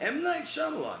 Mm-hmm. M. Night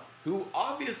Shyamalan, who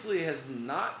obviously has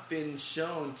not been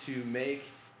shown to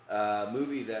make a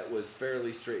movie that was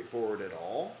fairly straightforward at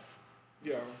all.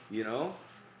 Yeah. You know?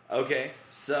 Okay,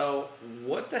 so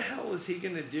what the hell is he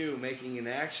going to do making an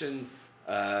action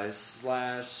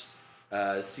slash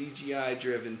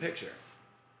CGI-driven picture?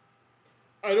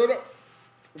 I don't know.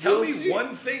 Tell me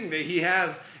one thing that he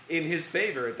has in his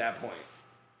favor at that point.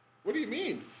 What do you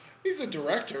mean? He's a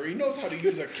director. He knows how to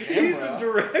use a camera. He's a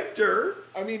director.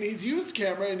 I mean, he's used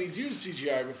camera and he's used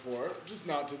CGI before, just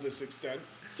not to this extent.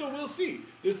 So we'll see.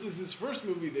 This is his first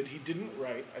movie that he didn't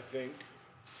write, I think.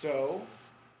 So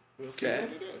we'll see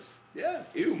what it is. Yeah.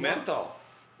 Ew, menthol.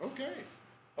 Okay.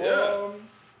 Yeah.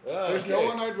 There's no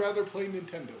one I'd rather play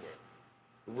Nintendo with.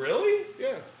 Really?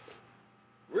 Yes.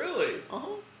 Really?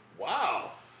 Uh-huh.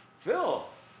 Wow. Phil.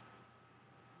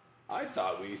 I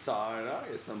thought we saw an eye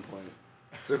at some point.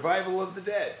 Survival of the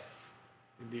Dead.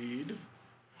 Indeed.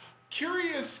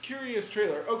 Curious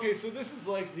trailer. Okay, so this is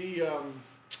like the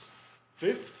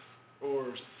fifth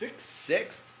or sixth?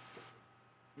 Sixth?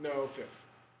 No, fifth.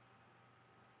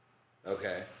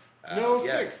 Okay. Sixth. No,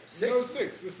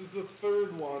 sixth. This is the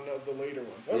third one of the later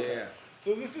ones. Okay. Yeah.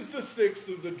 So this is the sixth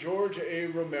of the George A.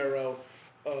 Romero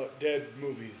Dead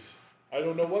movies. I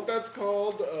don't know what that's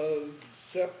called.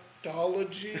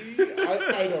 Septology?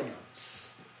 I don't know.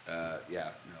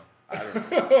 I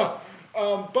don't know.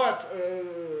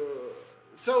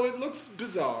 So it looks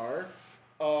bizarre.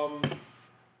 It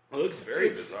looks very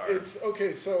bizarre. It's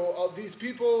okay. So these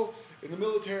people in the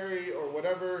military or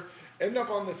whatever end up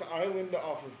on this island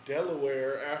off of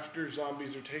Delaware after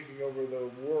zombies are taking over the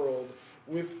world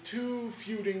with two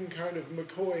feuding kind of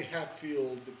McCoy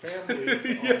Hatfield families.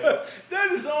 Yeah,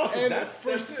 that is awesome. And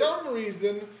for some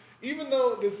reason, even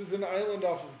though this is an island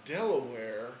off of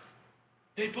Delaware,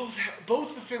 they both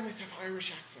the families have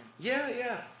Irish accents.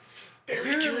 Yeah.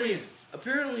 Very curious.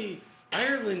 Apparently,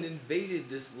 Ireland invaded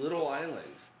this little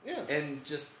island. Yes. And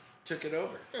just took it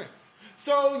over. Yeah.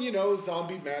 So,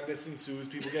 zombie madness ensues.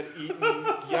 People get eaten.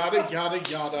 Yada, yada,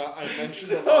 yada. I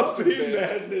mentioned a lot of zombie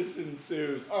madness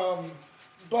ensues.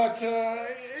 But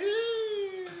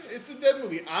it's a Dead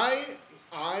movie.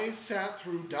 I sat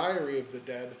through Diary of the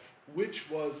Dead, which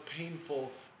was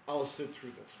painful. I'll sit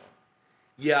through this one.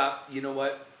 Yeah, you know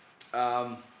what?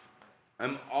 I'm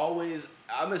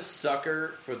a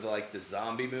sucker for the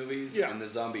zombie movies and the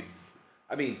zombie.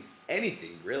 I mean,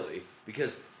 anything really,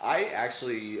 because I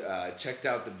actually checked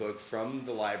out the book from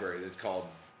the library that's called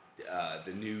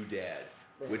The New Dead,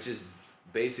 which is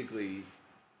basically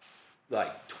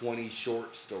 20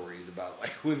 short stories about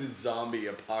when the zombie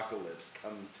apocalypse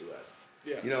comes to us.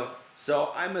 Yeah.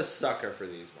 So I'm a sucker for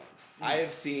these ones. I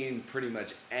have seen pretty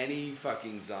much any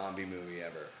fucking zombie movie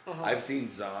ever. Uh-huh. I've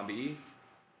seen Zombie,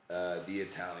 the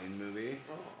Italian movie,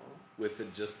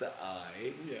 with just the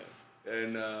eye. Yes.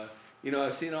 And,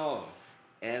 I've seen all of them.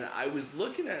 And I was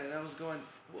looking at it and I was going,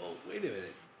 well, wait a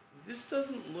minute. This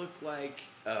doesn't look like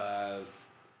a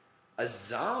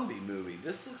zombie movie.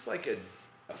 This looks like a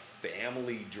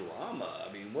family drama.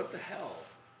 I mean, what the hell?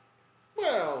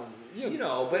 Well,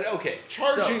 but okay.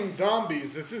 Charging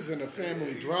zombies, this isn't a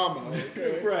family drama.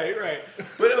 Okay? Right.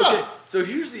 But okay, so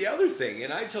here's the other thing,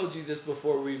 and I told you this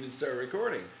before we even started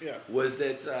recording. Yes. Was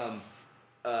that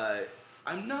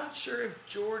I'm not sure if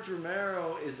George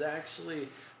Romero is actually...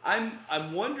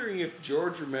 I'm wondering if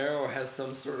George Romero has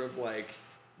some sort of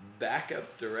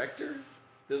backup director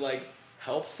that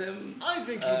helps him. I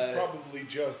think he's probably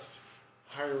just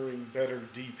hiring better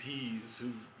DPs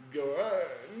who go,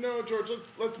 no, George,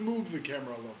 let's move the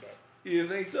camera a little bit. You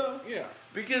think so? Yeah.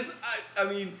 Because I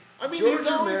mean George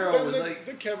Romero was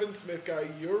the Kevin Smith guy.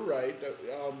 You're right. That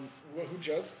who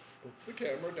just puts the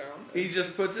camera down. He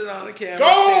just puts it on a camera.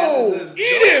 Go! Says,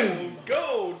 Eat him!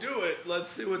 Go! Do it!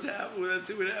 Let's see what's happening. Let's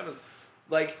see what happens.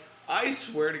 I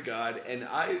swear to God, and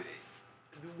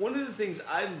one of the things,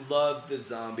 I love the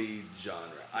zombie genre.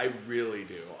 I really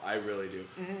do.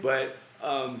 Mm-hmm. But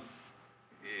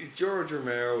George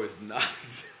Romero is not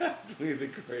exactly the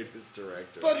greatest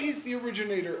director. But he's the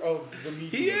originator of the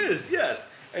medium. He is, yes.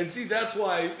 And see, that's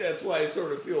why I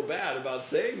sort of feel bad about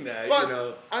saying that.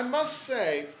 But I must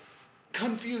say,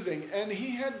 confusing. And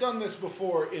he had done this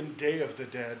before in Day of the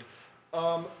Dead.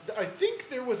 I think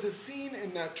there was a scene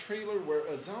in that trailer where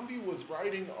a zombie was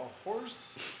riding a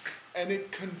horse, and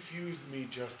it confused me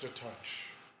just a touch.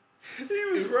 He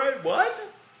was right.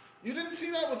 What? You didn't see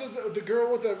that with the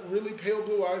girl with the really pale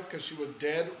blue eyes because she was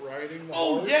dead riding the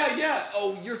horse? Oh, yeah.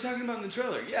 Oh, you're talking about in the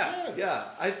trailer. Yeah, yes. yeah.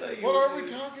 I thought you What are we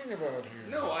talking about here?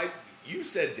 No, you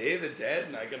said Day of the Dead,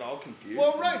 and I get all confused.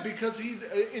 Well, right, because he's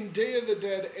in Day of the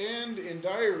Dead and in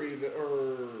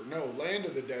Land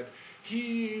of the Dead.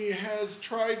 He has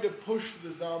tried to push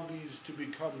the zombies to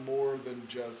become more than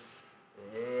just.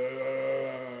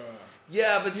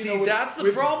 Yeah, but see, that's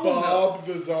the problem, Bob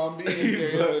the zombie in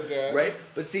Day of the Dead. Right?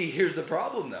 But see, here's the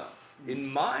problem, though.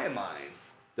 In my mind,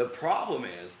 the problem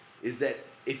is that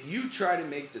if you try to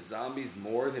make the zombies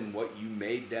more than what you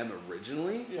made them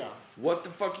originally, what the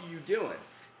fuck are you doing?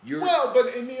 Well,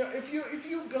 but if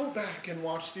you go back and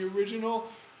watch the original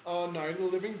Night of the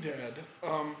Living Dead,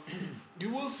 you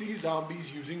will see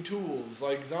zombies using tools,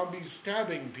 like zombies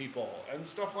stabbing people and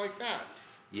stuff like that.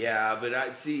 Yeah, but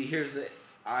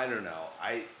I don't know.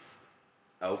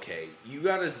 Okay, you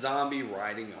got a zombie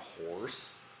riding a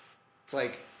horse. It's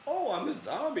like, oh, I'm a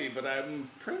zombie, but I'm a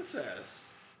princess.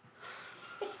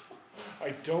 I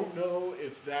don't know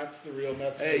if that's the real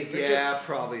message. Yeah,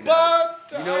 probably not.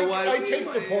 But you know what? I take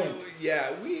the point.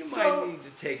 Yeah, we might need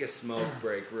to take a smoke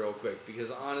break real quick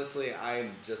because honestly,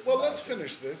 I'm just. Well, let's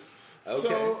finish this. Okay.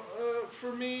 So,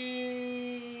 for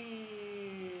me,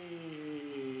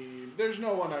 there's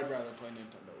no one I'd rather play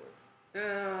Nintendo with.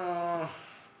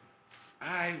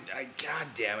 God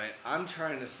damn it. I'm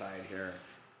trying to decide here.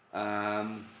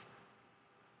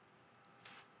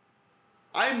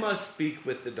 I must speak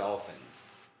with the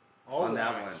Dolphins on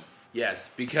that one. Yes,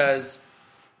 because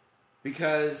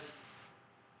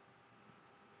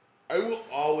I will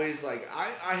always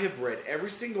I have read every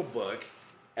single book,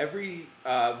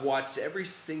 watched every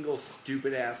single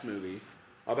stupid ass movie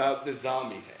about the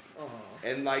zombie thing.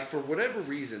 And for whatever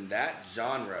reason, that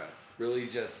genre really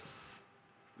just,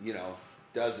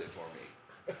 does it for me.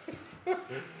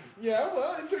 Yeah,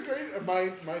 well, it's a great.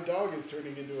 My dog is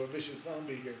turning into a vicious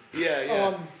zombie here.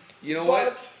 Yeah. You know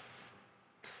what?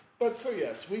 But so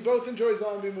yes, we both enjoy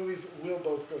zombie movies. We'll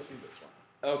both go see this one.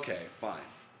 Okay, fine.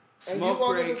 And you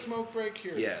wanted a smoke break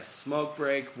here? Yes, smoke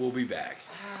break. We'll be back.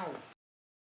 Ow.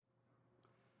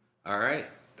 All right,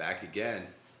 back again.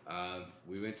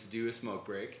 We went to do a smoke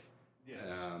break. Yes.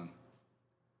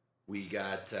 We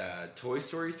got Toy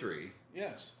Story 3.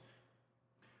 Yes.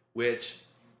 Which,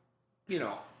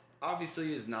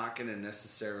 obviously is not going to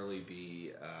necessarily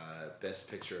be Best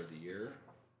Picture of the Year.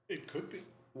 It could be.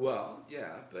 Well,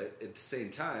 yeah, but at the same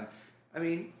time, I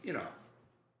mean,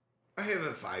 I have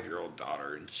a 5-year-old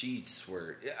daughter, and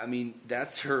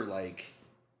that's her,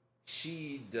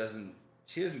 she doesn't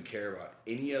care about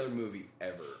any other movie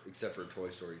ever except for Toy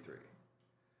Story 3.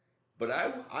 But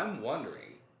I'm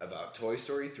wondering about Toy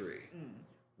Story 3,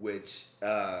 which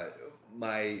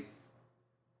my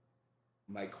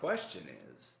question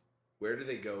is, where do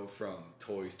they go from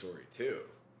Toy Story 2?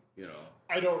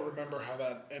 I don't remember how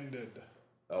that ended.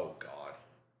 Oh, God.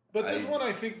 But this one,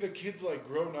 I think the kid's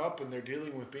grown up and they're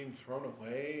dealing with being thrown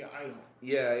away. I don't.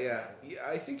 Yeah,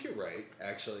 I think you're right,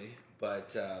 actually.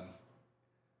 But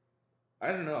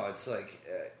I don't know. It's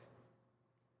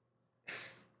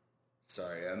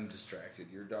sorry, I'm distracted.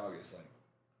 Your dog is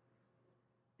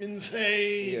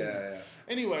insane. Yeah.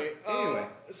 Anyway,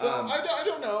 so I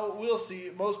don't know. We'll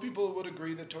see. Most people would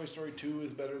agree that Toy Story 2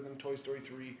 is better than Toy Story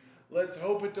 3. Let's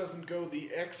hope it doesn't go the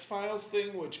X-Files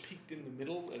thing, which peaked in the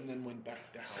middle and then went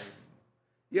back down.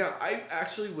 Yeah, I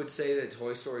actually would say that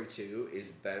Toy Story 2 is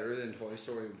better than Toy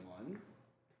Story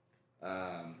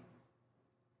 1.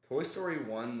 Toy Story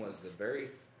 1 was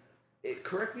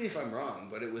correct me if I'm wrong,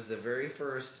 but it was the very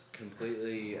first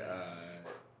completely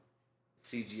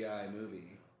CGI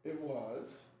movie. It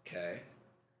was. Okay.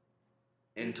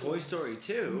 And Toy Story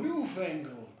 2...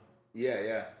 newfangled.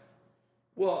 Yeah.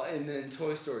 Well, and then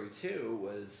Toy Story 2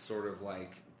 was sort of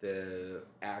like the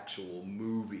actual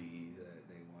movie that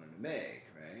they wanted to make,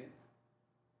 right?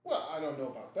 Well, I don't know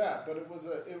about that, but it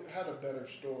had a better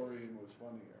story and was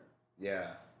funnier.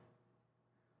 Yeah.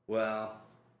 Well,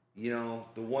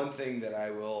 the one thing that I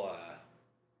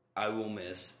will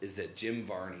miss is that Jim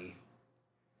Varney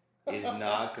is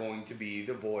not going to be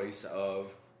the voice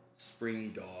of Springy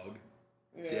Dog.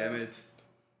 Yeah. Damn it.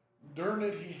 Darn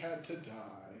it, he had to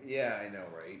die. Yeah, I know,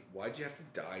 right? Why'd you have to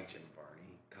die, Jim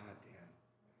Varney? God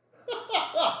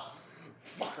damn.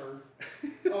 Fucker.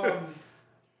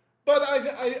 But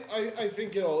I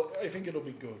think it'll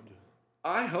be good.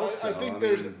 I hope so. I think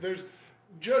there's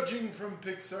judging from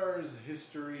Pixar's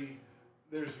history,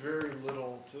 there's very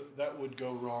little that would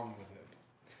go wrong with it.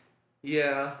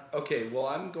 Yeah. Okay. Well,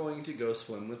 I'm going to go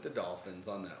swim with the dolphins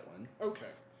on that one.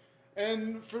 Okay.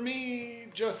 And for me,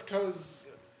 just because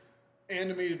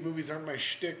animated movies aren't my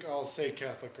shtick, I'll say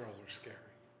Catholic Girls Are Scary.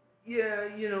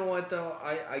 Yeah, you know what though?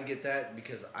 I get that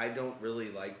because I don't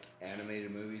really like animated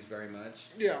movies very much.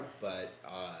 Yeah. But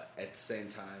at the same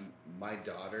time, my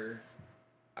daughter,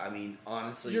 I mean,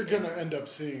 honestly... You're going to end up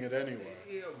seeing it anyway.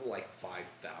 Like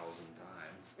 5,000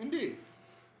 times. Indeed.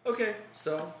 Okay,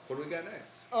 so what do we got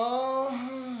next?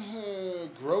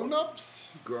 Grown-Ups?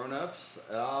 Grown-Ups.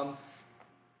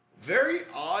 Very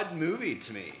odd movie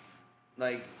to me.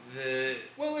 Like,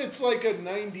 Well, it's like a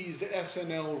 90s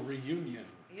SNL reunion.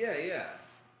 Yeah.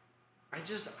 I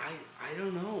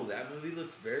don't know. That movie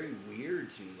looks very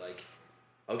weird to me. Like,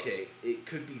 okay, it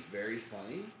could be very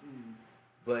funny,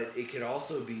 but it could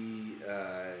also be,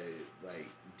 like,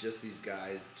 just these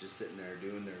guys just sitting there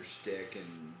doing their shtick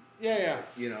and... Yeah.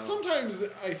 You know? Sometimes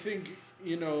I think,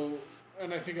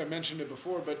 and I think I mentioned it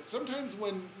before, but sometimes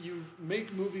when you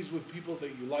make movies with people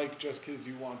that you like just because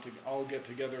you want to all get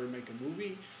together and make a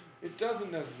movie, it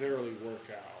doesn't necessarily work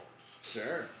out.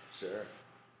 Sure.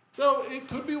 So it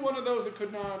could be one of those, it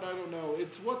could not, I don't know.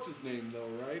 It's, what's his name though,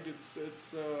 right? It's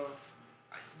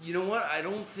You know what? I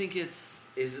don't think is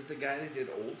it the guy that did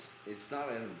It's not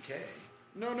Adam McKay.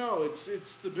 No, it's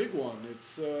the big one.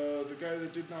 It's the guy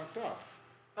that did Knocked Up.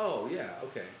 Oh, yeah,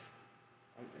 okay.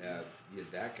 Yeah,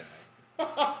 that guy.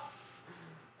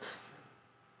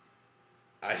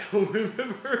 I don't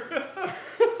remember.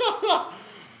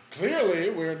 Clearly,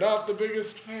 we're not the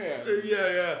biggest fan.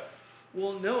 Yeah.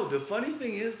 Well, no, the funny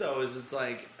thing is, though, is it's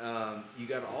like you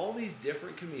got all these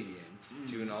different comedians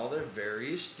doing all their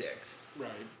various shticks.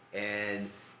 Right. And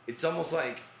it's almost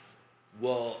like,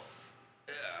 well,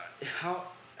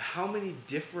 how many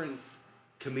different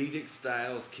comedic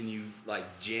styles can you, like,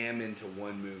 jam into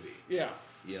one movie? Yeah.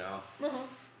 You know? Uh-huh.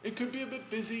 It could be a bit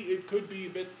busy. It could be a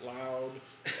bit loud.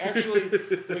 Actually,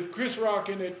 with Chris Rock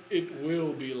in it, it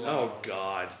will be loud. Oh,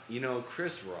 God.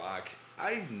 Chris Rock,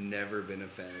 I've never been a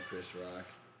fan of Chris Rock,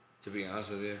 to be honest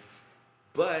with you.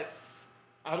 But...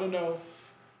 I don't know.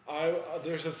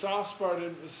 There's a soft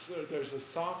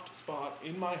spot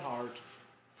in my heart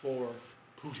for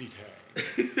Pootie Tang.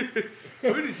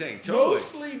 Pootie Tang, totally.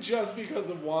 Mostly just because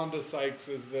of Wanda Sykes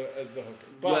as the hooker.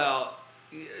 But, well,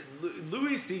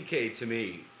 Louis C.K. to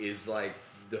me is like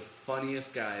the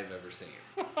funniest guy I've ever seen.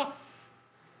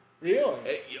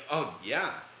 Really? Oh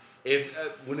yeah. If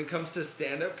when it comes to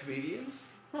stand-up comedians,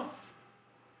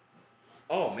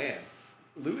 oh man,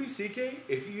 Louis C.K.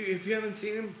 If you haven't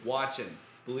seen him, watch him.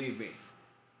 Believe me.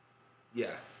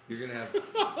 Yeah, you're gonna have.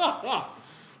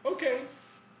 Okay.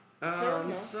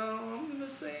 So I'm gonna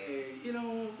say, they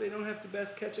don't have the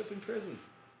best ketchup in prison.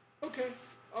 Okay.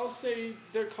 I'll say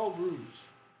they're called Rubes.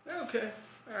 Okay.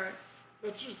 All right.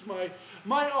 That's just my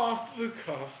off the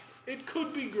cuff. It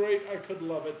could be great. I could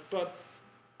love it, but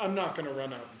I'm not going to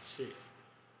run out and see it.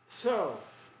 So,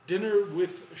 Dinner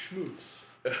with Schmooks.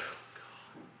 Oh,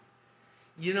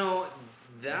 God.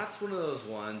 That's one of those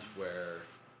ones where...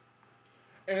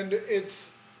 And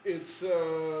it's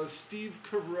Steve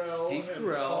Carell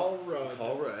and Paul Rudd.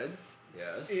 Paul Rudd,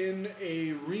 yes. In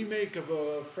a remake of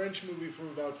a French movie from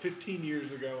about 15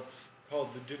 years ago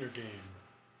called The Dinner Game.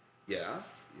 Yeah.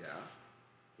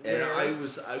 And I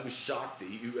was shocked that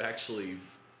you actually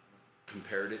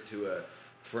compared it to a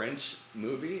French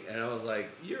movie, and I was like,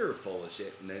 you're full of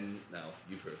shit. And then, no,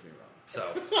 you proved me wrong.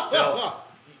 So, Phil,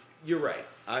 you're right.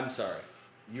 I'm sorry.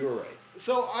 You're right.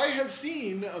 So I have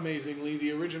seen, amazingly,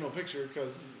 the original picture,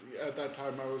 because at that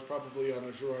time I was probably on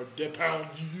a Gerard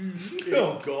Depardieu.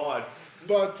 Oh, God.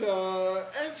 But,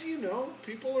 as you know,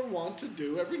 people are wont to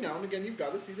do. Every now and again, you've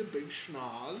got to see the big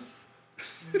schnoz.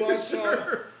 But,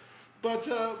 sure. But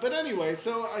anyway,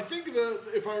 so I think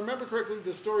if I remember correctly,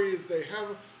 the story is they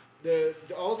have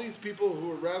all these people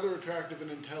who are rather attractive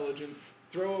and intelligent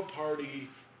throw a party.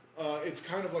 It's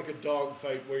kind of like a dog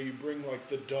fight where you bring like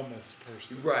the dumbest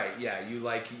person. Right. Yeah.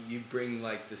 You bring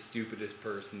like the stupidest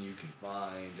person you can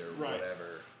find or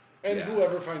whatever. And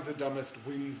whoever finds the dumbest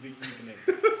wins the evening.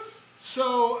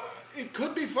 So it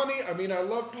could be funny. I mean, I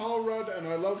love Paul Rudd and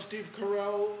I love Steve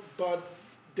Carell, but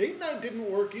Date Night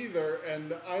didn't work either,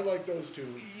 and I like those two.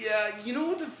 Yeah, you know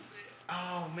what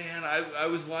oh man, I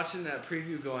was watching that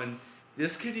preview going,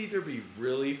 this could either be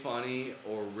really funny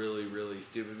or really, really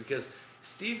stupid, because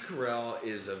Steve Carell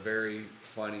is a very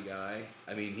funny guy.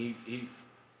 I mean,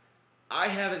 I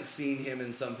haven't seen him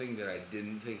in something that I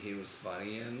didn't think he was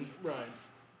funny in. Right.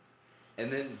 And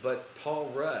then, but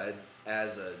Paul Rudd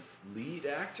as a lead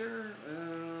actor,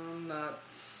 I'm not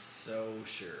so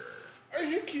sure. I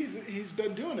think he's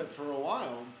been doing it for a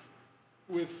while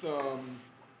with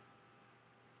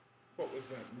what was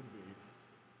that movie?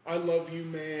 I Love You,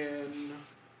 Man.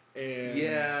 And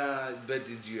yeah, but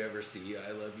did you ever see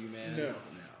I Love You, Man? No.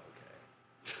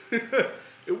 Okay.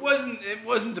 It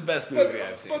wasn't the best movie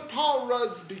I've seen. But Paul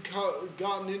Rudd's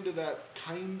gotten into that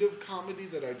kind of comedy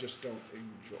that I just don't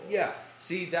enjoy. Yeah.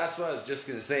 See, that's what I was just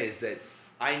gonna say is that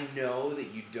I know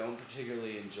that you don't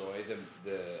particularly enjoy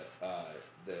the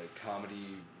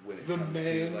comedy when it comes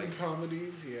to like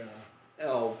comedies. Yeah.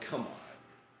 Oh, come on.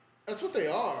 That's what they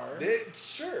are.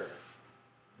 Sure.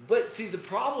 But see, the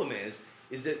problem is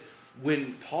that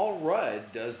when Paul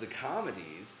Rudd does the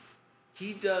comedies,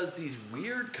 he does these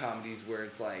weird comedies where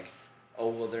it's like, oh,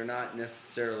 well, they're not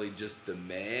necessarily just the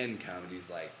man comedies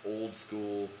like Old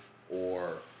School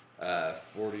or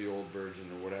 40-Year-Old Virgin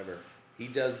or whatever. He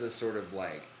does this sort of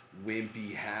like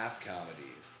wimpy half comedies.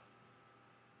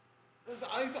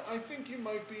 I think you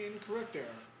might be incorrect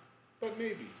there, but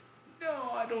maybe.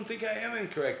 No, I don't think I am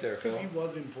incorrect there, Phil. Because he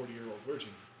was in 40-Year-Old Virgin.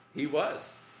 He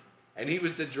was. And he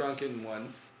was the drunken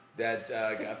one that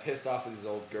got pissed off with his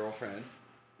old girlfriend.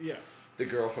 Yes. The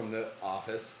girl from The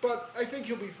Office. But I think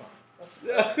he'll be fine.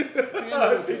 I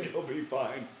think he'll be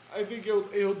fine. I think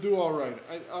he'll do all right.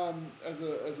 As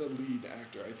a lead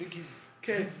actor, I think he's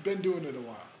been doing it a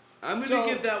while. I'm going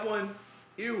to give that one,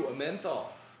 a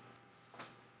menthol.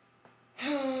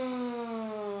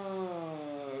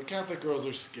 Catholic girls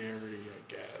are scary, I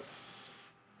guess.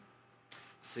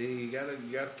 See, you gotta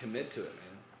commit to it,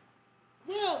 man.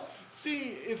 Well,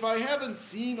 see, if I haven't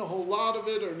seen a whole lot of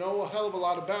it or know a hell of a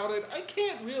lot about it, I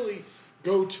can't really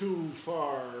go too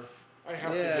far. I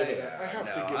have to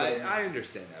give it. I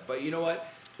understand that, but you know what?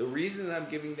 The reason that I'm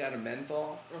giving that a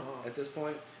menthol at this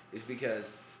point is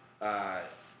because I'm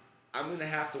gonna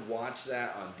have to watch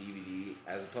that on DVD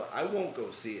as opposed. I won't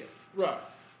go see it. Right.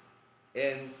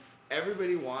 And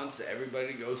everybody wants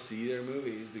everybody to go see their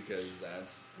movies because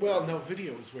that's... Well, no,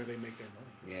 video is where they make their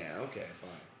money. Yeah, okay, fine.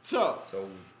 So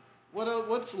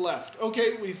what's left?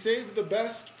 Okay, we saved the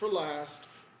best for last.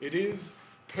 It is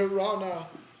Piranha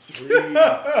 3D.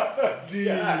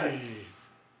 Yes.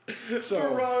 So,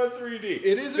 Piranha 3D.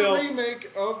 It is a remake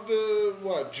of the,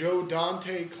 Joe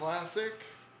Dante classic.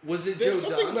 Was it There's Joe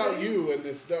something Dante? about you in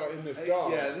this dog.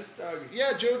 Yeah, this dog.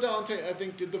 Yeah, Joe Dante, I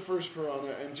think, did the first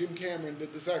Piranha, and Jim Cameron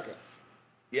did the second.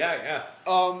 Yeah.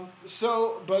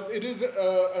 But it is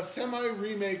a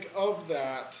semi-remake of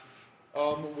that,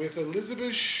 with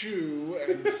Elizabeth Shue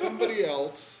and somebody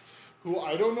else, who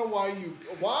I don't know why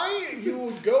you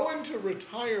would go into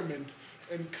retirement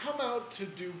and come out to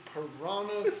do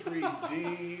Piranha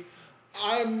 3D.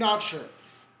 I'm not sure.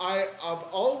 I've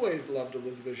always loved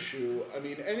Elizabeth Shue. I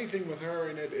mean, anything with her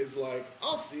in it is like,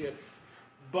 I'll see it.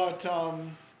 But,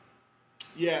 and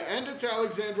it's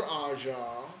Alexandra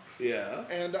Aja. Yeah.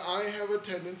 And I have a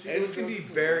tendency to... It's going to be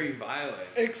very violent.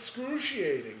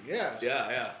 Excruciating, yes.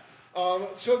 Yeah.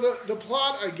 So the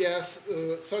plot, I guess,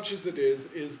 such as it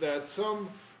is that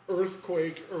some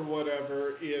earthquake or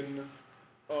whatever in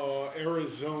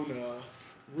Arizona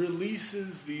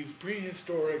releases these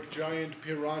prehistoric giant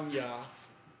piranha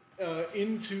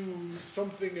into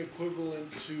something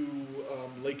equivalent to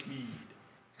Lake Mead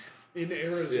in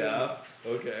Arizona.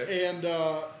 Yeah, okay. And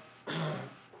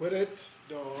quit it,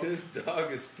 dog. This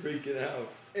dog is freaking out.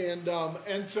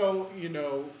 And so,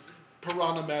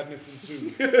 piranha madness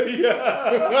ensues. Yeah.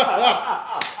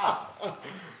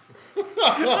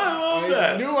 I love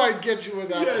that. I knew I'd get you with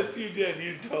that. Yes, you did.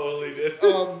 You totally did.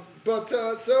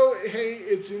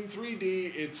 It's in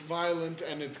 3D, it's violent,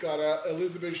 and it's got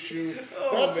Elizabeth Shue.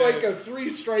 That's like a 3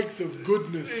 strikes of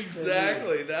goodness.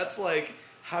 Exactly. That's like,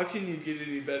 how can you get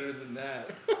any better than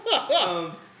that?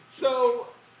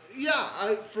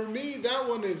 For me, that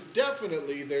one is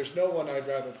definitely, there's no one I'd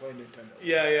rather play Nintendo.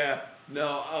 Yeah.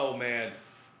 No, oh man.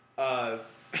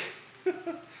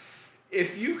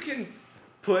 If you can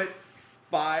put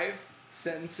 5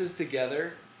 sentences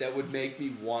together that would make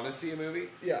me want to see a movie.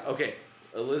 Yeah. Okay.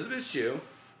 Elizabeth Shue,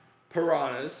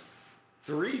 Piranhas,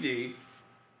 3D,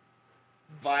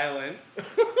 violent,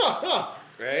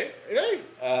 right? Hey.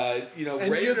 And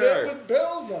you're there with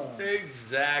bells on.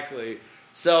 Exactly.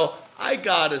 So I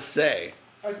gotta say,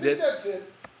 I think that's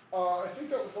it. I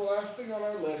think that was the last thing on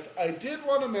our list. I did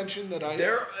want to mention that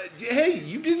hey,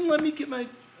 you didn't let me get my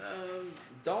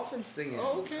Dolphins thing in.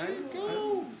 Okay,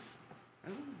 go. I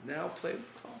will now play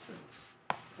with Dolphins.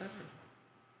 Whatever.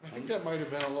 I think that might have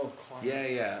been a little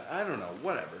quiet. Yeah. I don't know.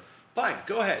 Whatever. Fine.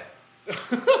 Go ahead.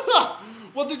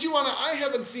 Well, did you want to...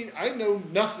 I know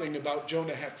nothing about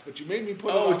Jonah Hex, but you made me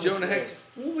put it on Jonah this Hex. list.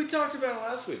 Well, we talked about it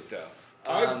last week, though.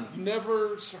 I've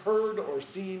never heard or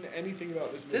seen anything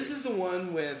about this movie. This is the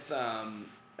one with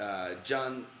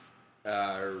John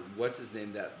what's his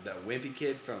name? That wimpy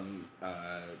kid from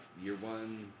Year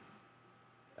One.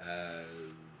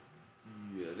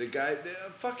 The guy,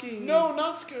 fucking... No,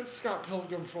 not Scott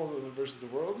Pilgrim versus the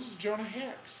World. This is Jonah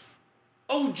Hex.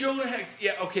 Oh, Jonah Hex.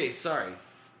 Yeah, okay, sorry.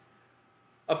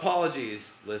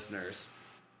 Apologies, listeners.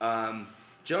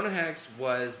 Jonah Hex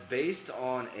was based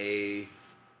on a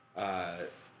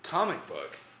comic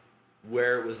book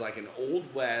where it was like an Old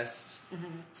West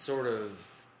sort of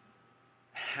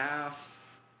half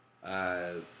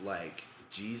like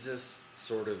Jesus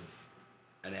sort of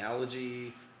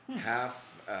analogy, half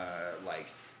like...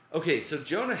 Okay, so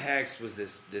Jonah Hex was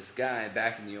this guy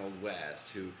back in the Old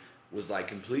West who was like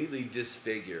completely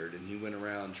disfigured, and he went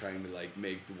around trying to like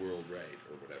make the world right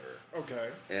or whatever. Okay.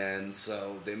 And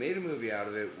so they made a movie out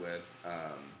of it with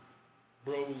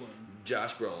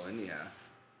Josh Brolin, yeah.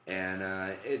 And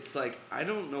it's like, I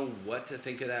don't know what to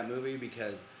think of that movie,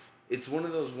 because it's one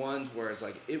of those ones where it's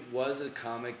like, it was a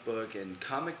comic book, and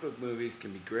comic book movies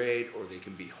can be great or they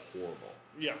can be horrible.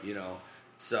 Yeah. You know?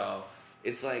 So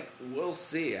it's like, we'll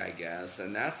see, I guess.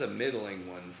 And that's a middling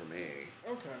one for me.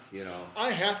 Okay. You know?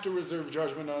 I have to reserve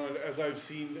judgment on it, as I've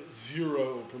seen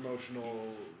zero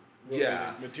promotional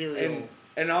material.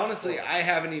 And honestly, I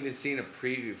haven't even seen a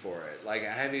preview for it. Like,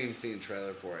 I haven't even seen a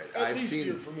trailer for it. At least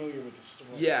you're familiar with the story.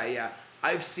 Yeah.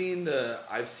 I've seen the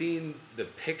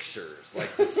pictures,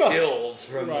 like the stills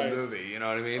from the movie. You know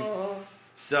what I mean? Uh-huh.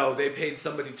 So they paid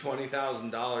somebody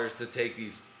 $20,000 to take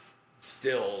these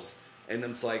stills, and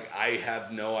it's like, I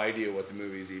have no idea what the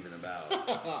movie's even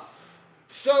about.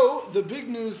 So the big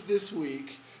news this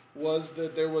week was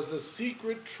that there was a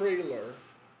secret trailer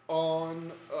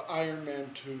on Iron Man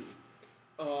 2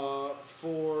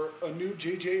 for a new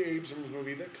J.J. Abrams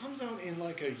movie that comes out in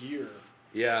like a year.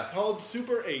 Yeah. Called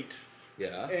Super 8.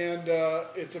 Yeah. And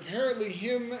it's apparently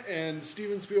him and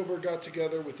Steven Spielberg got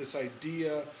together with this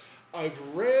idea. I've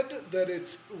read that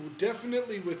it's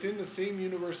definitely within the same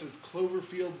universe as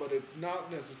Cloverfield, but it's not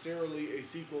necessarily a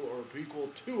sequel or a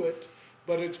prequel to it,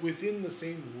 but it's within the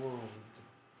same world.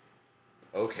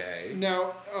 Okay.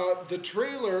 Now, the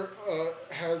trailer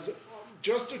has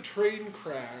just a train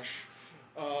crash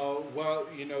while,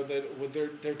 you know,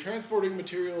 that they're transporting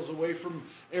materials away from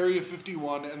Area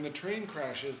 51, and the train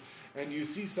crashes, and you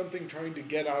see something trying to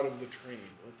get out of the train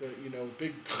with the, you know,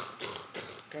 big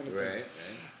kind of thing. Right.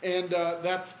 And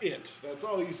that's it. That's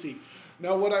all you see.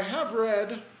 Now, what I have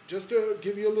read, just to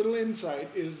give you a little insight,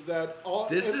 is that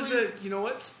you know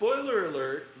what? Spoiler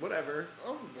alert. Whatever.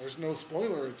 Oh, there's no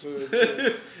spoiler. It's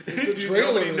a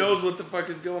trailer. Nobody knows what the fuck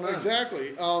is going on.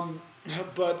 Exactly.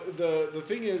 But the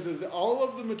thing is all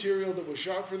of the material that was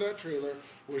shot for that trailer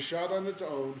was shot on its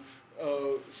own.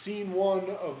 Scene 1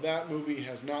 of that movie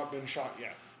has not been shot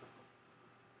yet.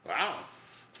 Wow.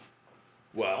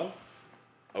 Well,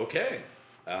 okay.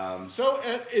 So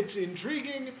it's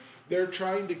intriguing. They're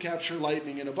trying to capture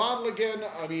lightning in a bottle again.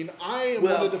 I mean, I am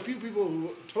one of the few people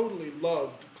who totally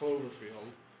loved Cloverfield.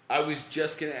 I was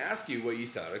just going to ask you what you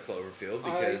thought of Cloverfield,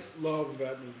 because I love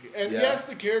that movie. And yes,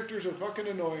 the characters are fucking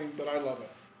annoying, but I love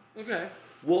it. Okay.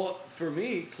 Well, for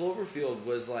me, Cloverfield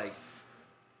was like...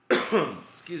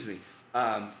 excuse me.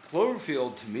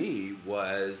 Cloverfield, to me,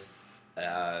 was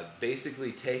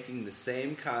basically taking the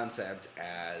same concept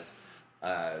as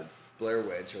Blair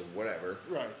Witch or whatever.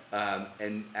 Right.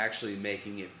 And actually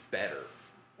making it better.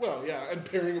 Well, yeah, and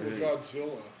pairing it with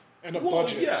Godzilla. And a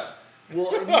budget. Yeah.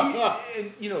 Well,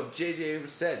 and you know, J.J.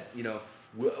 Abrams said, you know,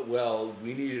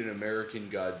 we need an American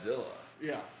Godzilla.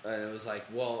 Yeah. And it was like,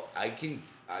 well, I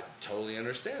totally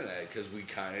understand that, because we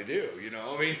kind of do, you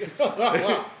know? I mean,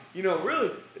 you know,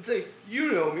 really, it's like,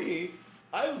 you know me,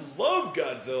 I love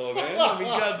Godzilla, man. I mean,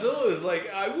 Godzilla is like,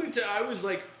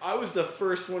 I was the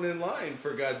first one in line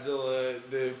for Godzilla,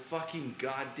 the fucking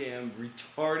goddamn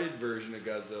retarded version of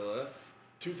Godzilla.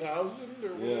 2000 or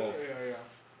whatever?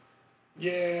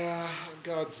 Yeah,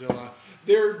 Godzilla.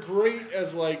 They're great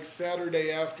as like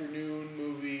Saturday afternoon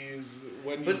movies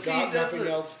when you've got nothing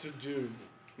else to do.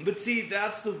 But see,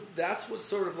 that's what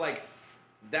sort of like,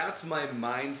 that's my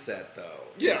mindset though.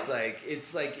 Yeah.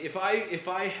 It's like if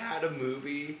I had a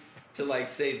movie to like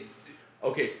say,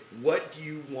 okay, what do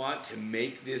you want to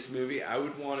make this movie? I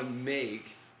would want to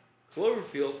make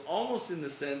Cloverfield almost in the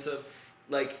sense of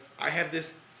like, I have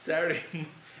this Saturday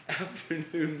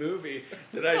afternoon movie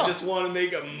that I just want to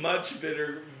make a much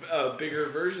bigger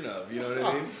version of. You know what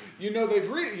I mean? You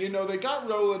know they got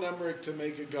Roland Emmerich to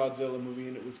make a Godzilla movie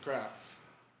and it was crap.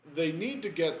 They need to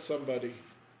get somebody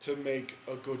to make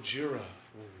a Gojira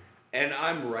movie. And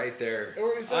I'm right there.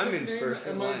 Or is that I'm his in name? first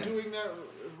in line. Am I doing that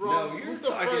wrong?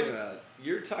 No,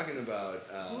 you're talking about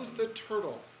who's the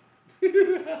turtle?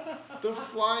 The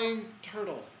flying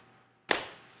turtle.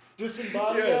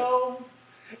 Disembodied Yes. L?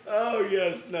 Oh,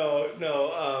 yes. No.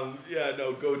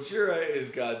 Gojira is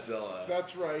Godzilla.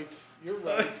 That's right. You're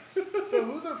right. So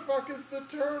who the fuck is the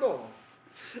turtle?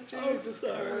 Jesus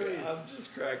Christ. I'm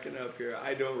just cracking up here.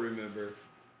 I don't remember.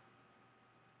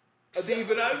 See,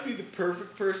 but I would be the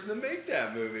perfect person to make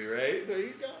that movie, right? There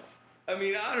you go. I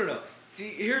mean, I don't know. See,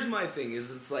 here's my thing,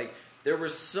 is it's like, there were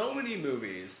so many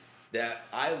movies that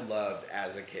I loved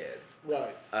as a kid.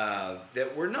 Right.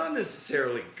 That were not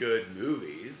necessarily good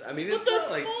movies. I mean, But it's they're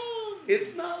not like... fun.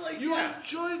 It's not like... You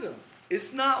enjoy them.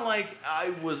 It's not like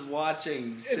I was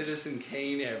watching Citizen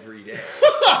Kane every day.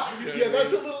 Yeah,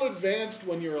 that's a little advanced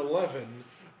when you're 11.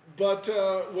 But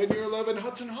when you're 11,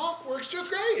 Hudson Hawk works just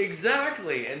great.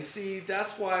 Exactly. And see,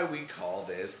 that's why we call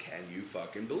this Can You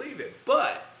Fucking Believe It?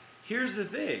 But here's the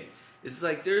thing. It's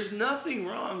like there's nothing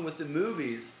wrong with the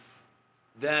movies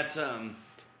that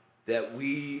that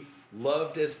we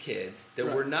loved as kids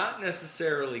that were not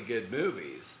necessarily good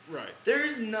movies. Right.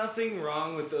 There's nothing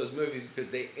wrong with those movies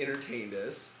because they entertained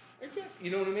us. Exactly.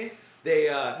 You know what I mean? They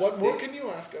what more can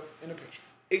you ask of in a picture?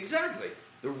 Exactly.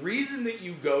 The reason that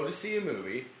you go to see a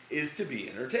movie is to be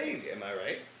entertained. Am I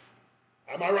right?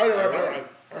 Am I right or am I right?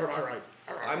 Or am I right?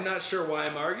 I'm not sure why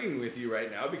I'm arguing with you right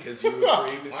now because you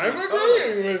agree with me. I'm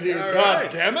agreeing with you. All God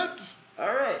right. damn it!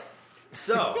 All right.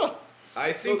 So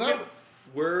I think that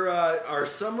we're our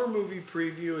summer movie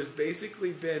preview has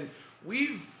basically been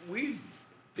we've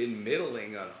been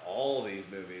middling on all these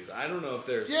movies. I don't know if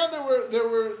there's there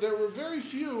were very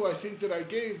few I think that I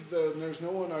gave the There's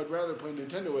No One I'd Rather Play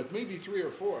Nintendo With, maybe 3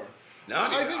 or 4.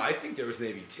 I think there was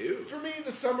maybe 2. For me,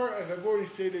 the summer, as I've already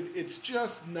stated, it's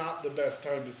just not the best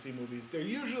time to see movies. They're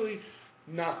usually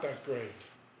not that great.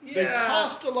 Yeah. They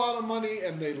cost a lot of money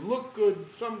and they look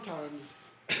good sometimes,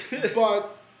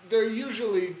 but they're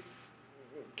usually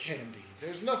candy.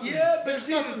 There's nothing. Yeah, there's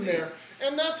nothing there,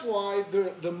 and that's why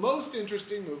the most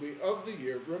interesting movie of the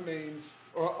year remains,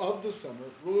 or of the summer,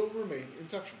 will remain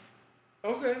Inception.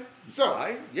 Okay. So,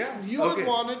 you had okay.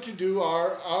 wanted to do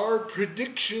our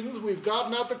predictions. We've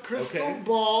gotten out the crystal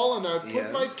ball, and I've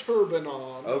put my turban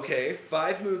on. Okay,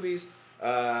 5 movies.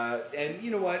 And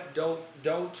you know what?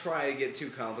 Don't try to get too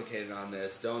complicated on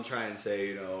this. Don't try and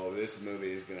say, this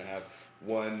movie is going to have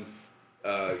one,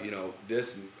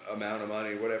 this amount of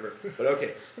money, whatever. But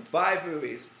okay, 5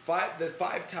 movies. The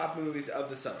 5 top movies of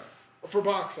the summer. For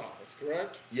box office,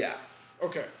 correct? Yeah.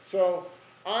 Okay, so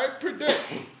I predict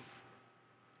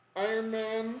Iron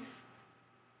Man,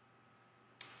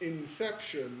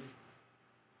 Inception.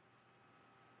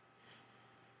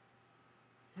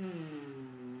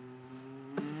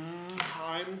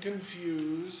 I'm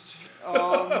confused.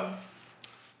 Iron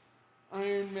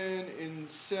Man,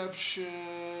 Inception,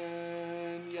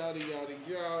 yada yada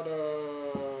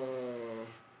yada.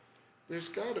 There's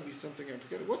got to be something I'm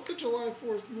forgetting. What's the July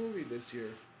 4th movie this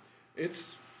year?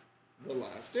 It's The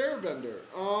Last Airbender.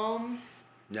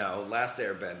 No, Last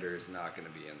Airbender is not going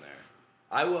to be in there.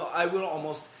 I will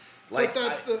almost like.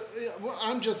 But that's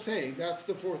I'm just saying that's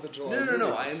the 4th of July.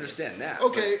 No. I understand that.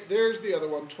 Okay, there's the other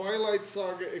one: Twilight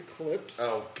Saga: Eclipse.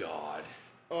 Oh God.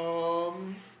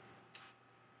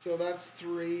 So that's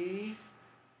 3.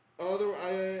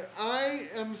 I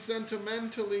am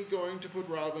sentimentally going to put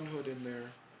Robin Hood in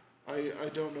there. I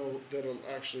don't know that it'll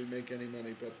actually make any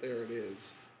money, but there it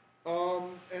is.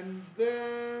 And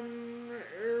then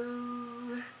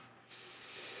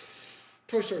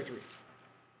Toy Story 3.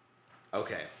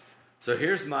 Okay, so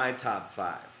here's my top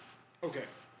 5. Okay.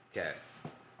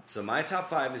 So my top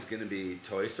 5 is going to be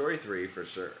Toy Story 3 for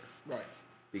sure. Right.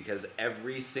 Because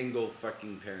every single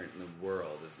fucking parent in the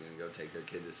world is going to go take their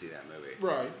kid to see that movie.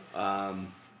 Right.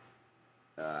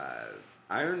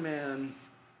 Iron Man.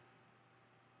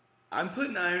 I'm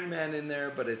putting Iron Man in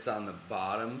there, but it's on the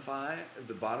bottom 5,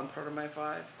 the bottom part of my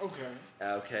 5.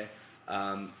 Okay.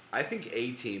 I think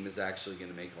A-Team is actually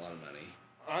going to make a lot of money.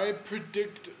 I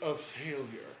predict a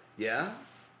failure. Yeah?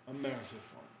 A massive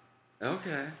one.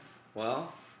 Okay.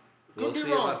 Well, we'll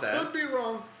see wrong. About that. Could be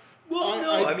wrong. Well,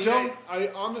 I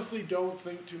honestly don't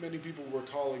think too many people were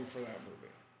calling for that movie.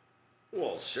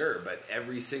 Well, sure, but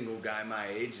every single guy my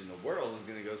age in the world is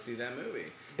going to go see that movie.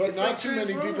 But it's not like too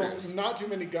many people, not too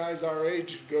many guys our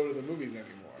age go to the movies anymore.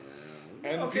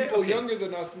 And people younger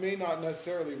than us may not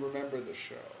necessarily remember the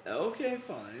show. Okay,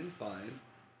 fine.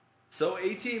 So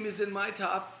A-Team is in my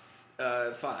top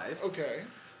 5. Okay.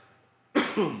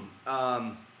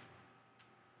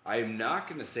 I'm not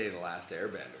going to say The Last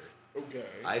Airbender. Okay.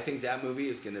 I think that movie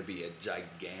is going to be a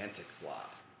gigantic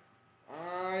flop.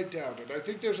 I doubt it. I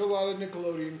think there's a lot of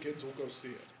Nickelodeon kids who'll go see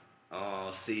it. Oh,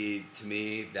 see, to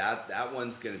me, that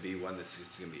one's going to be one that's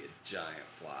going to be a giant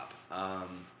flop.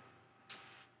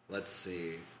 Let's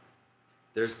see.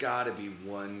 There's got to be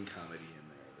one comedy in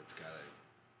there that's got to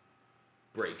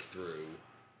break through.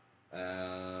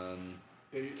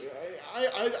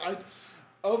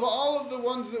 Of all of the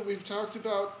ones that we've talked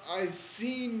about, I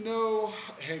see no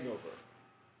Hangover.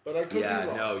 But I could be wrong.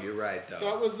 Yeah, no, you're right, though.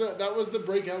 That was the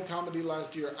breakout comedy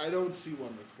last year. I don't see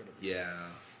one that's going to be. Yeah.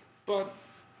 But.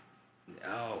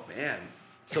 Oh, man.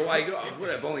 So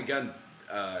I've only gotten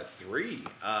 3.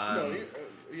 No,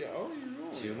 you're only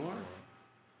 2 more?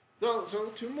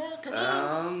 So 2 more? Come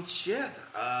on. Shit.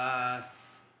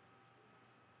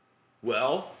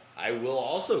 Well, I will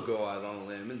also go out on a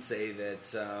limb and say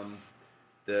that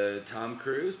the Tom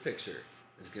Cruise picture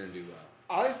is going to do well.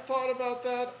 I thought about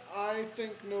that. I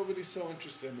think nobody's so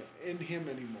interested in him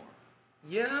anymore.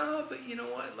 Yeah, but you know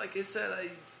what? Like I said,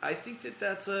 I think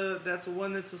that's a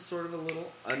one that's a sort of a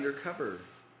little undercover.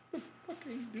 What the fuck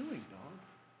are you doing, dog?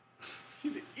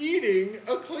 He's eating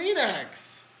a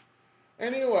Kleenex.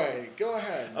 Anyway, go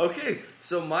ahead. Okay,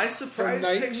 so my surprise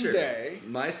picture. Day.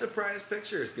 My surprise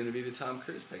picture is going to be the Tom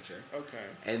Cruise picture. Okay.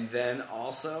 And then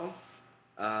also,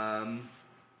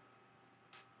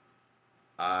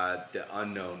 the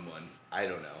unknown one. I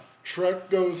don't know. Shrek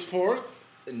Goes Forth?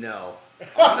 No.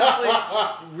 Honestly,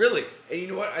 really. And you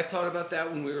know what? I thought about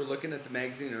that when we were looking at the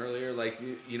magazine earlier, like,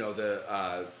 you know,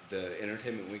 the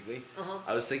Entertainment Weekly. Uh-huh.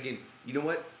 I was thinking, you know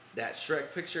what? That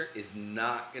Shrek picture is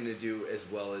not going to do as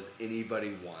well as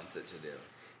anybody wants it to do.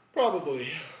 Probably.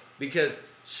 Because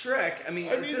Shrek,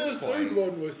 at this the point... third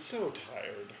one was so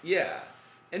tired. Yeah.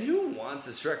 And who wants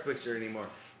a Shrek picture anymore?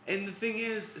 And the thing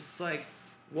is, it's like,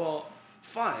 well,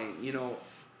 fine, you know,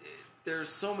 there's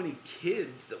so many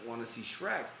kids that want to see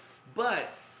Shrek,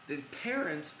 but the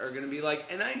parents are going to be like,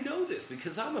 and I know this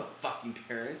because I'm a fucking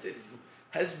parent that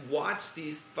has watched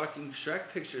these fucking Shrek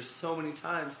pictures so many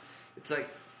times. It's like,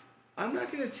 I'm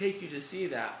not going to take you to see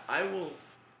that. I will,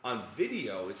 on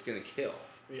video, it's going to kill.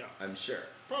 Yeah. I'm sure.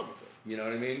 Probably. You know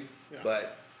what I mean? Yeah.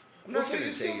 But I'm not going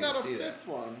to take you to see that. A fifth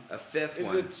one. A fifth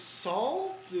one. Is it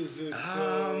Salt? Is it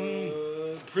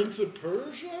Prince of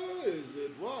Persia? Is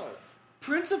it what?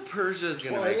 Prince of Persia is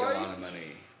going to make a lot of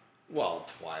money. Well,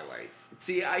 Twilight.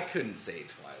 See, I couldn't say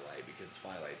Twilight because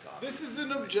Twilight's obvious. This is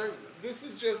an objective. This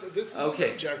is okay.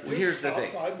 An objective. Well, here's the top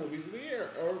thing. 5 movies of the year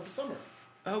or summer.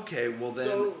 Okay, well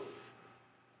then.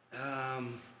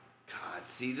 God,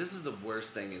 see, this is the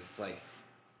worst thing. It's like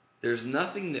there's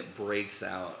nothing that breaks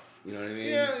out. You know what I mean?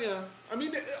 Yeah. I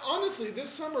mean, honestly, this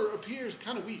summer appears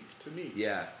kind of weak to me.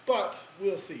 Yeah. But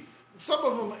we'll see. Some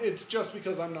of them, it's just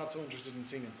because I'm not so interested in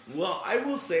seeing them. Well, I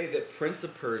will say that Prince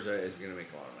of Persia is going to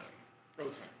make a lot of money.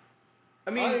 Okay.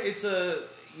 I mean, it's a,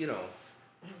 you know,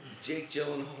 Jake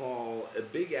Gyllenhaal, a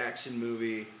big action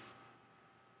movie.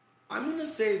 I'm going to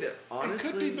say that, honestly...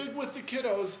 It could be big with the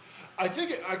kiddos. I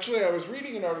think, actually, I was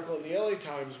reading an article in the LA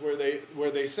Times where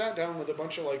they sat down with a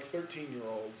bunch of,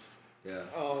 13-year-olds. Yeah.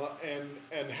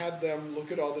 And had them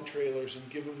look at all the trailers and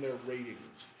give them their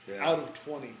ratings out of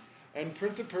 20. And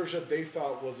Prince of Persia, they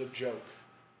thought was a joke.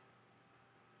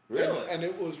 Really? And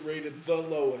it was rated the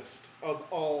lowest of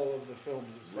all of the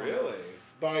films of summer. Really?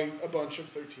 By a bunch of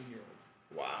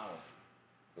 13-year-olds. Wow.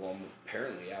 Well, I'm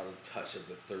apparently out of touch of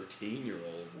the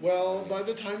 13-year-old. Well, by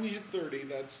the time you hit 30,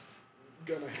 that's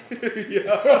gonna happen.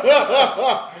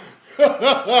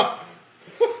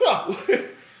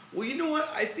 Well, you know what?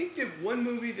 I think that one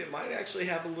movie that might actually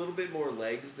have a little bit more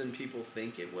legs than people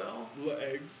think it will.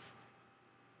 Eggs?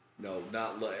 No,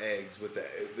 not eggs with the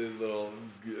little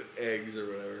eggs or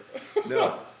whatever.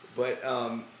 No, but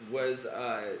was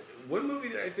one movie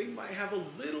that I think might have a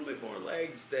little bit more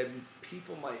legs than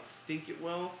people might think it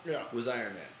will. Yeah. Was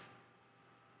Iron Man.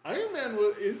 Iron Man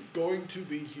is going to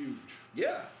be huge.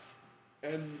 Yeah.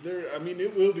 And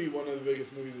it will be one of the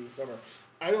biggest movies of the summer.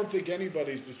 I don't think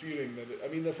anybody's disputing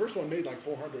that. The first one made like $400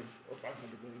 or $500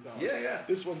 million. Yeah.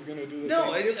 This one's going to do the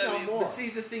same. If not more. But see,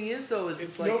 the thing is, though,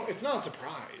 it's like... No, it's not a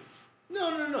surprise.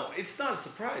 No. It's not a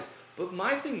surprise. But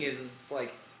my thing is it's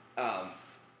like...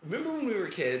 remember when we were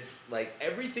kids, like,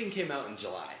 everything came out in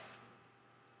July.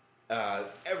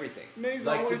 Everything. May's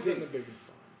always been the biggest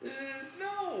one.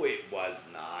 No, it was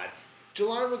not.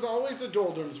 July was always the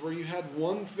doldrums where you had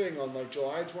one thing on,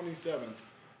 July 27th.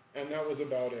 And that was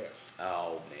about it.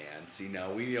 Oh, man. See, now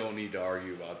we don't need to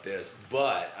argue about this.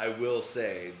 But I will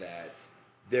say that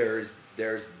there's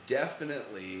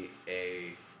definitely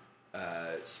a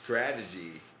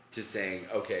strategy to saying,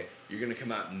 okay, you're going to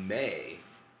come out in May.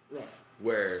 Right.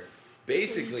 Where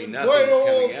basically nothing's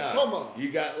coming out. Summer. You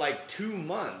got 2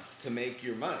 months to make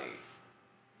your money.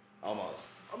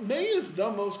 Almost. May is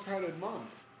the most crowded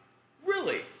month.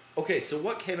 Really? Okay, so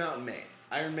what came out in May?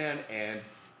 Iron Man and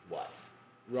what?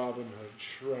 Robin Hood,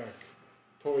 Shrek,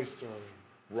 Toy Story.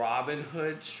 Robin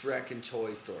Hood, Shrek, and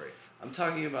Toy Story. I'm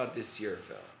talking about this year,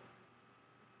 Phil.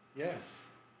 Yes.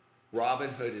 Robin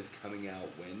Hood is coming out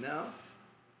when now?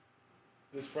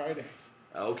 This Friday.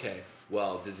 Okay.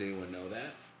 Well, does anyone know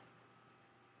that?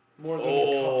 More than a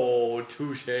couple. Oh,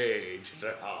 touche.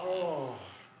 Oh.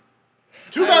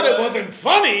 Too bad it wasn't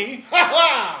funny.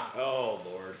 Oh,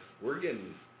 Lord. We're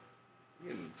getting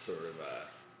sort of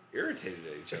irritated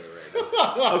at each other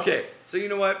right now. Okay, so you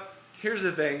know what? Here's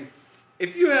the thing.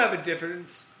 If you have a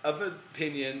difference of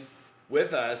opinion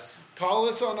with us... Call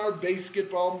us on our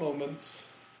basketball moments.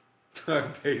 Our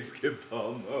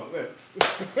basketball moments.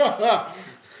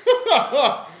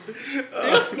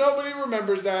 If nobody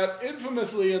remembers that,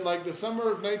 infamously in like the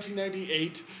summer of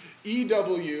 1998,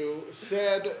 EW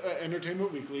said,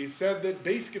 Entertainment Weekly, said that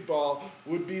basketball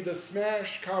would be the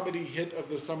smash comedy hit of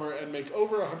the summer and make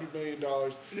over $100 million.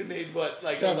 And it made what,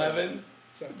 like 7?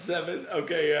 7?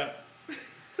 Okay, yeah.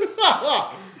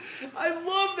 I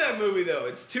love that movie, though.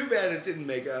 It's too bad it didn't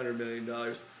make $100 million.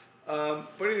 But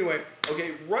anyway,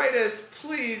 okay, write us,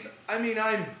 please. I mean,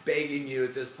 I'm begging you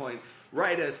at this point.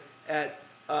 Write us at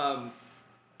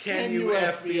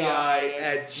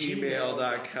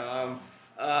canyoufbi@gmail.com.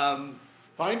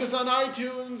 Find us on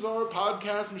iTunes or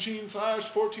Podcast Machine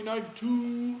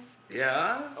 /1492.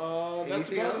 Yeah?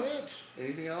 That's about it.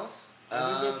 Anything else?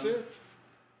 I think that's it.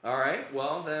 All right.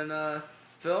 Well, then,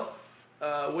 Phil,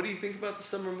 what do you think about the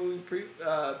summer movie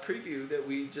preview that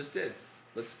we just did?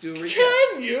 Let's do a recap.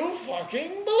 Can you fucking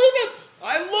believe it?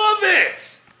 I love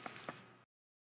it!